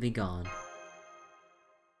completely gone.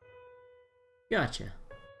 Gotcha.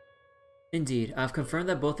 Indeed, I've confirmed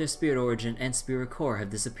that both their spirit origin and spirit core have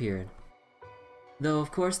disappeared. Though,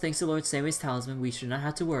 of course, thanks to Lord Samei's talisman, we should not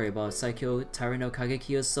have to worry about Saikyo Taira no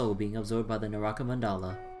Kagekyo's soul being absorbed by the Naraka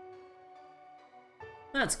Mandala.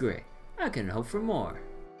 That's great. I can hope for more.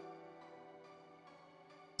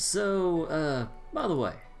 So, by the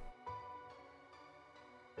way,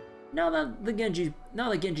 now that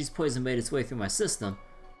Genji's poison made its way through my system,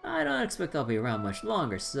 I don't expect I'll be around much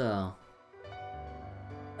longer, so...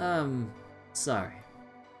 sorry.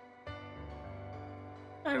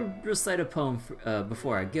 I recite a poem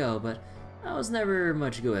before I go, but I was never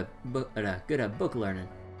much good at book learning.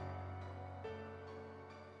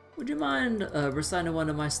 Would you mind reciting one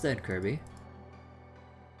in my stead, Kirby?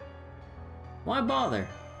 Why bother?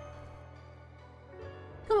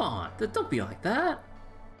 Come on, don't be like that.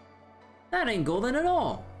 That ain't golden at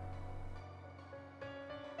all.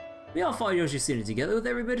 We all fought Yoshitsune together with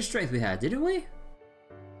every bit of strength we had, didn't we?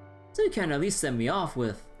 So you can't at least send me off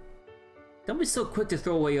with... Don't be so quick to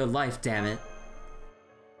throw away your life, damn it.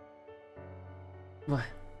 What?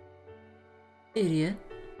 Idiot.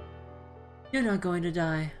 You're not going to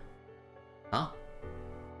die. Huh?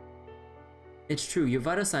 It's true, your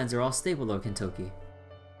vital signs are all stable, Lord Kentoki.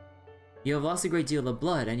 You have lost a great deal of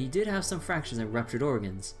blood, and you did have some fractures and ruptured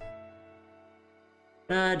organs.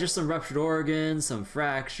 Just some ruptured organs, some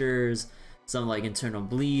fractures, some like internal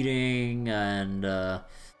bleeding, and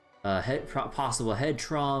possible head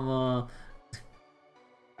trauma.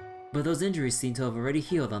 But those injuries seem to have already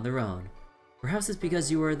healed on their own. Perhaps it's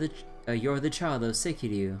because you're the child of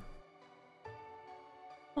Sekiryu.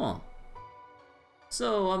 Huh.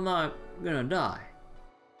 So I'm not gonna die.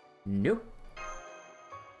 Nope.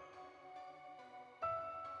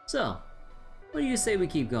 So, what do you say we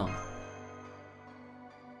keep going?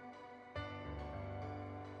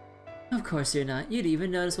 Of course you're not. You didn't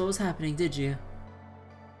even notice what was happening, did you?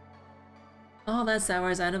 All that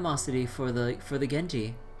sours animosity for the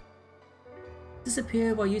Genji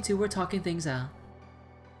disappeared while you two were talking things out.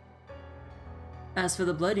 As for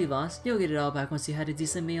the blood you lost, you'll get it all back once you had a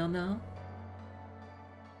decent meal, no?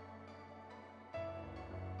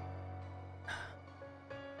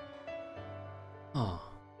 Oh.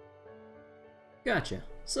 Gotcha.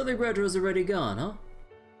 So the grudge was already gone, huh?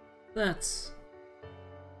 That's...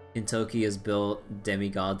 Kentoki is built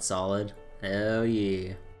demigod solid. Hell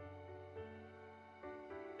yeah.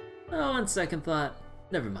 Oh, on second thought,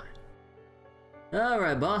 never mind.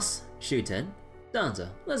 Alright, boss. Shuten. Danzo,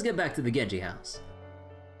 let's get back to the Genji house.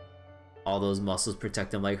 All those muscles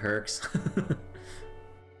protect him like Hercs.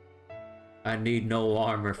 I need no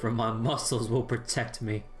armor, for my muscles will protect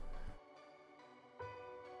me.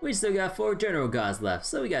 We still got 4 general gods left,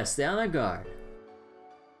 so we gotta stay on our guard.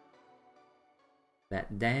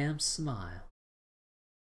 That damn smile.